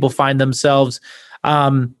some people find themselves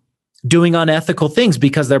doing unethical things,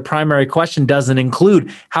 because their primary question doesn't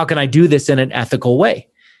include, how can I do this in an ethical way?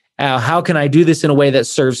 How can I do this in a way that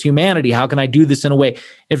serves humanity? How can I do this in a way?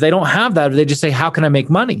 If they don't have that, they just say, how can I make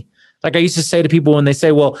money? Like I used to say to people when they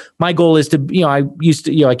say, well, my goal is to, I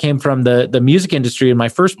came from the music industry in my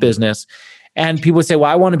first business, and people would say,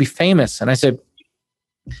 well, I want to be famous. And I said,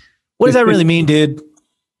 what does that really mean, dude?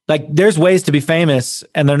 Like, there's ways to be famous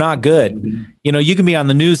and they're not good. You can be on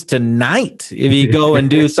the news tonight if you go and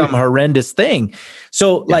do some horrendous thing.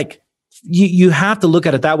 So like you have to look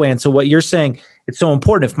at it that way. And so what you're saying, it's so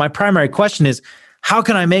important. If my primary question is, how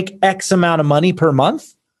can I make X amount of money per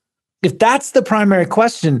month? If that's the primary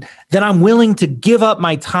question, then I'm willing to give up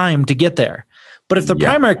my time to get there. But if the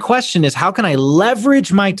primary question is, how can I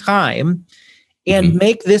leverage my time and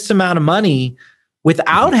make this amount of money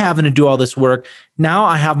without having to do all this work, now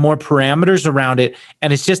I have more parameters around it.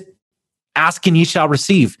 And it's just ask and ye shall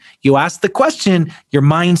receive. You ask the question, your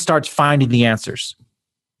mind starts finding the answers.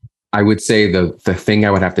 I would say the thing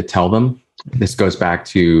I would have to tell them, this goes back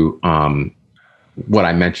to what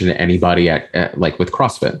I mentioned to anybody at like with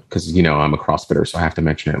CrossFit, because, I'm a CrossFitter, so I have to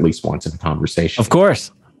mention it at least once in a conversation. Of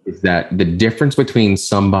course. Is that the difference between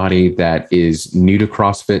somebody that is new to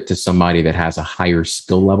CrossFit to somebody that has a higher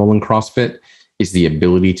skill level in CrossFit is the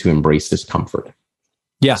ability to embrace discomfort.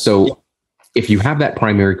 Yeah. So if you have that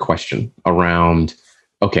primary question around,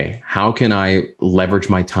 okay, how can I leverage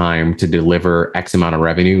my time to deliver X amount of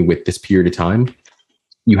revenue with this period of time?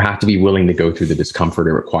 You have to be willing to go through the discomfort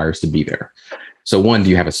it requires to be there. So one, do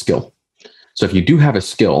you have a skill? So if you do have a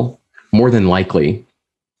skill, more than likely,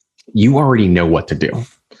 you already know what to do.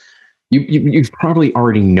 You've probably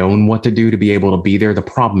already known what to do to be able to be there. The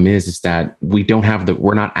problem is that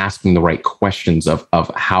we're not asking the right questions of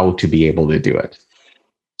how to be able to do it.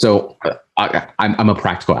 So I'm a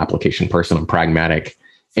practical application person. I'm pragmatic.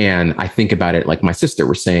 And I think about it like my sister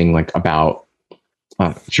was saying, like about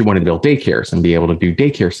she wanted to build daycares and be able to do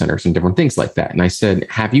daycare centers and different things like that. And I said,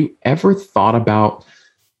 have you ever thought about,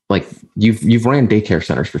 like, you've ran daycare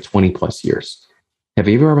centers for 20 plus years. Have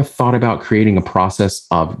you ever thought about creating a process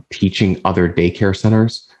of teaching other daycare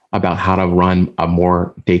centers about how to run a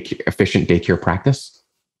more efficient daycare practice?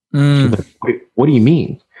 Like, wait, what do you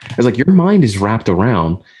mean? It's like your mind is wrapped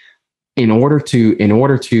around, in order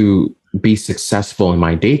to be successful in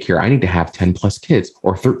my daycare, I need to have 10 plus kids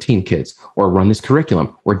or 13 kids or run this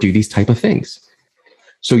curriculum or do these type of things.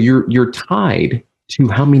 So you're tied to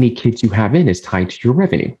how many kids you have in is tied to your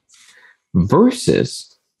revenue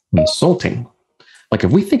versus consulting. Like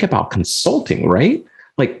if we think about consulting, right?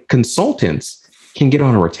 Like consultants can get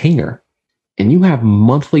on a retainer and you have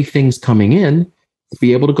monthly things coming in to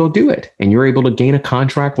be able to go do it. And you're able to gain a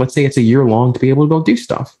contract. Let's say it's a year long to be able to go do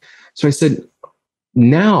stuff. So I said,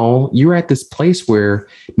 now you're at this place where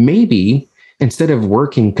maybe instead of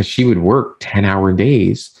working, because she would work 10-hour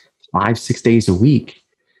days, 5-6 days a week,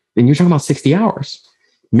 then you're talking about 60 hours.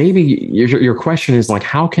 Maybe your question is like,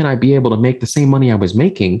 how can I be able to make the same money I was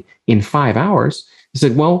making in 5 hours? I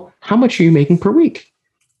said, well, how much are you making per week?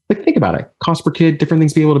 Like, think about it. Cost per kid, different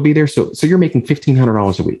things to be able to be there. So you're making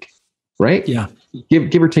 $1,500 a week, right? Yeah.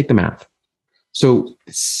 Give or take the math. So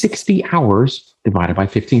 60 hours divided by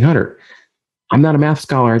 1,500. I'm not a math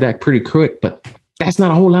scholar that pretty quick, but that's not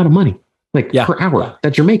a whole lot of money, like per hour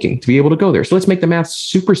that you're making to be able to go there. So let's make the math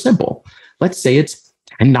super simple. Let's say it's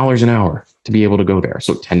 $10 an hour to be able to go there.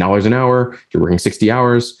 So $10 an hour, you're working 60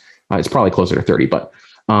 hours. It's probably closer to 30, but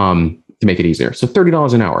to make it easier. So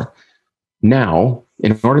 $30 an hour. Now,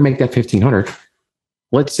 in order to make that 1,500,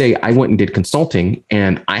 let's say I went and did consulting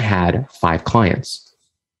and I had 5 clients.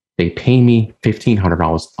 They pay me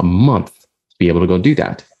 $1,500 a month to be able to go do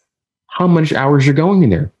that. How much hours you're going in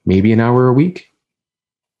there? Maybe an hour a week.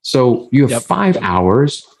 So you have 5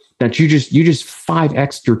 hours that you just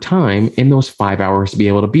 5x your time in those 5 hours to be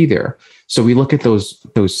able to be there. So we look at those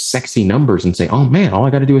sexy numbers and say, oh man, all I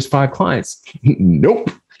got to do is 5 clients.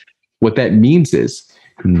 Nope. What that means is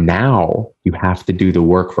now you have to do the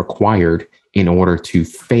work required in order to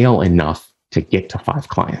fail enough to get to 5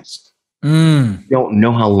 clients. You don't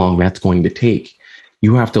know how long that's going to take.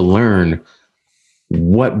 You have to learn,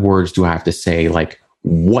 what words do I have to say? Like,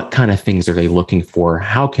 what kind of things are they looking for?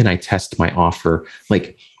 How can I test my offer?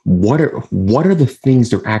 Like, what are the things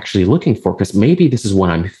they're actually looking for? Because maybe this is what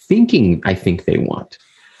I think they want,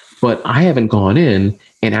 but I haven't gone in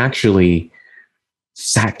and actually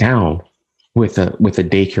sat down with a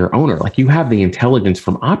daycare owner. Like, you have the intelligence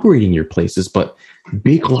from operating your places, but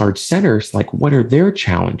big, large centers, like, what are their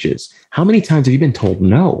challenges? How many times have you been told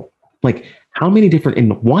no? Like, how many different,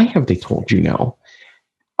 and why have they told you no?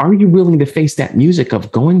 Are you willing to face that music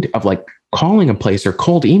of calling a place or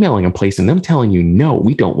cold emailing a place and them telling you, no,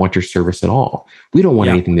 we don't want your service at all. We don't want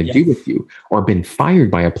anything to do with you, or been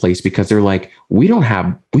fired by a place because they're like, we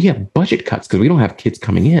have budget cuts because we don't have kids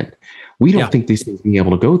coming in. We don't think these things will be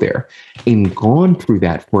able to go there, and gone through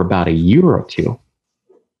that for about a year or two.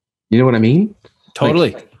 You know what I mean?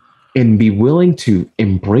 Totally. Like, and be willing to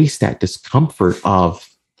embrace that discomfort of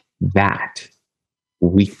that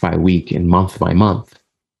week by week and month by month,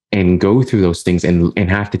 and go through those things and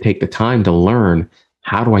have to take the time to learn,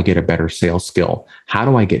 how do I get a better sales skill? How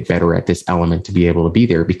do I get better at this element to be able to be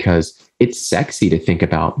there? Because it's sexy to think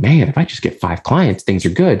about, man, if I just get 5 clients, things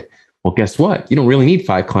are good. Well, guess what? You don't really need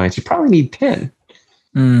 5 clients. You probably need 10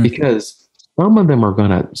 because some of them are going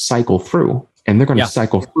to cycle through, and they're going to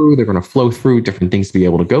cycle through. They're going to flow through different things to be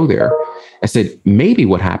able to go there. I said, maybe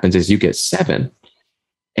what happens is you get 7,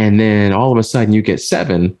 and then all of a sudden you get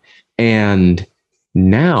 7, and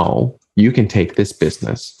now you can take this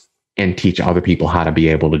business and teach other people how to be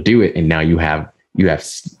able to do it. And now you have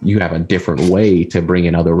a different way to bring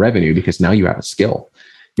in other revenue, because now you have a skill.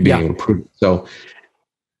 You're being able to prove it. So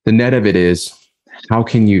the net of it is,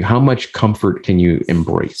 how much comfort can you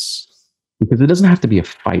embrace? Because it doesn't have to be a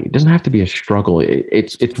fight. It doesn't have to be a struggle.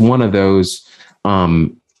 It's one of those,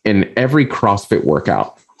 in every CrossFit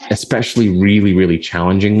workout, especially really, really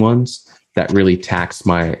challenging ones that really tax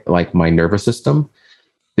my nervous system.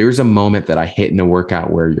 there's a moment that I hit in a workout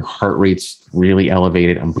where your heart rate's really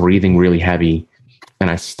elevated. I'm breathing really heavy, and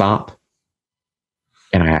I stop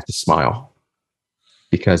and I have to smile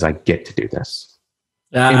because I get to do this.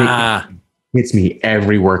 And it hits me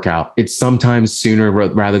every workout. It's sometimes sooner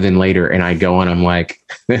rather than later. And I go and I'm like,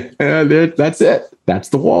 that's it. That's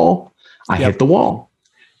the wall. I hit the wall.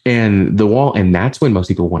 And that's when most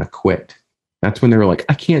people want to quit. That's when they're like,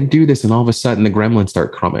 I can't do this. And all of a sudden the gremlins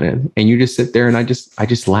start coming in. And you just sit there and I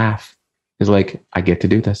just laugh. It's like, I get to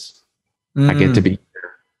do this. I get to be here.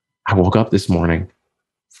 I woke up this morning.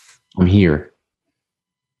 I'm here.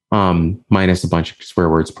 Minus a bunch of swear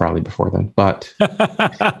words probably before then, but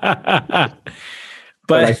I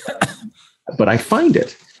find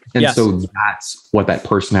it. And so that's what that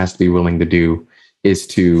person has to be willing to do, is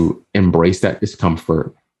to embrace that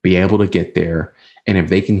discomfort, be able to get there. And if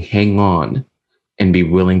they can hang on and be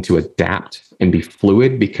willing to adapt and be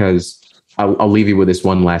fluid, because I'll leave you with this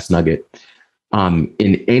one last nugget.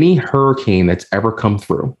 In any hurricane that's ever come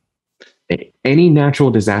through, any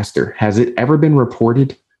natural disaster, has it ever been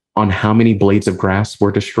reported on how many blades of grass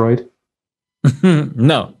were destroyed?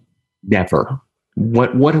 No. Never.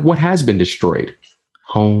 What has been destroyed?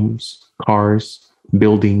 Homes, cars,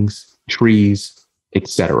 buildings, trees,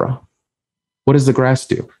 etc. What does the grass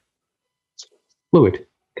do? Fluid.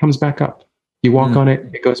 Comes back up. You walk on it,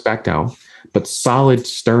 it goes back down. But solid,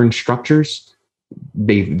 stern structures,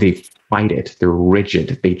 they fight it. They're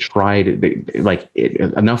rigid. They tried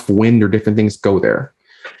enough wind or different things go there.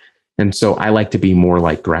 And so I like to be more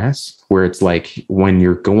like grass, where it's like when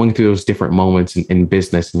you're going through those different moments in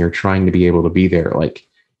business and you're trying to be able to be there, like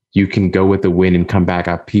you can go with the wind and come back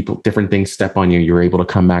up. Different things step on you. You're able to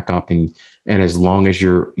come back up. And as long as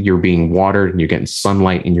you're being watered and you're getting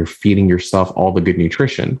sunlight and you're feeding yourself all the good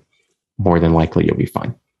nutrition, more than likely you'll be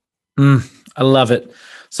fine. I love it.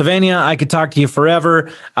 Sylvania, I could talk to you forever.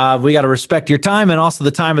 We got to respect your time and also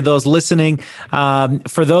the time of those listening.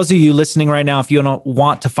 For those of you listening right now, if you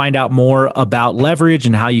want to find out more about Leverage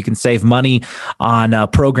and how you can save money on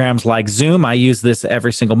programs like Zoom, I use this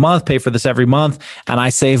every single month, pay for this every month, and I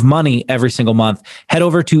save money every single month. Head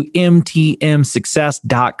over to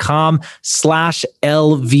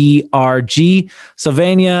mtmsuccess.com/LVRG.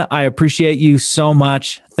 Sylvania, I appreciate you so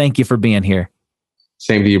much. Thank you for being here.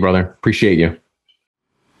 Same to you, brother. Appreciate you.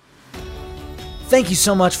 Thank you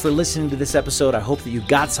so much for listening to this episode. I hope that you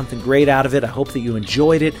got something great out of it. I hope that you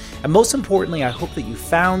enjoyed it. And most importantly, I hope that you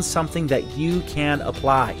found something that you can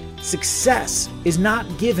apply. Success is not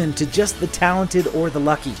given to just the talented or the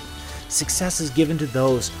lucky. Success is given to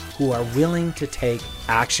those who are willing to take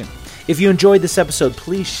action. If you enjoyed this episode,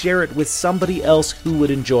 please share it with somebody else who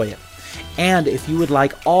would enjoy it. And if you would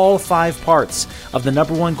like all 5 parts of the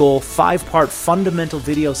Number One Goal 5-part fundamental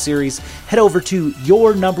video series, head over to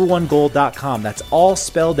yournumberonegoal.com. That's all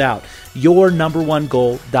spelled out,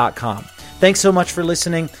 yournumberonegoal.com. Thanks so much for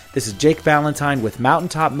listening. This is Jake Ballantyne with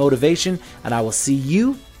Mountaintop Motivation, and I will see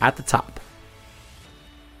you at the top.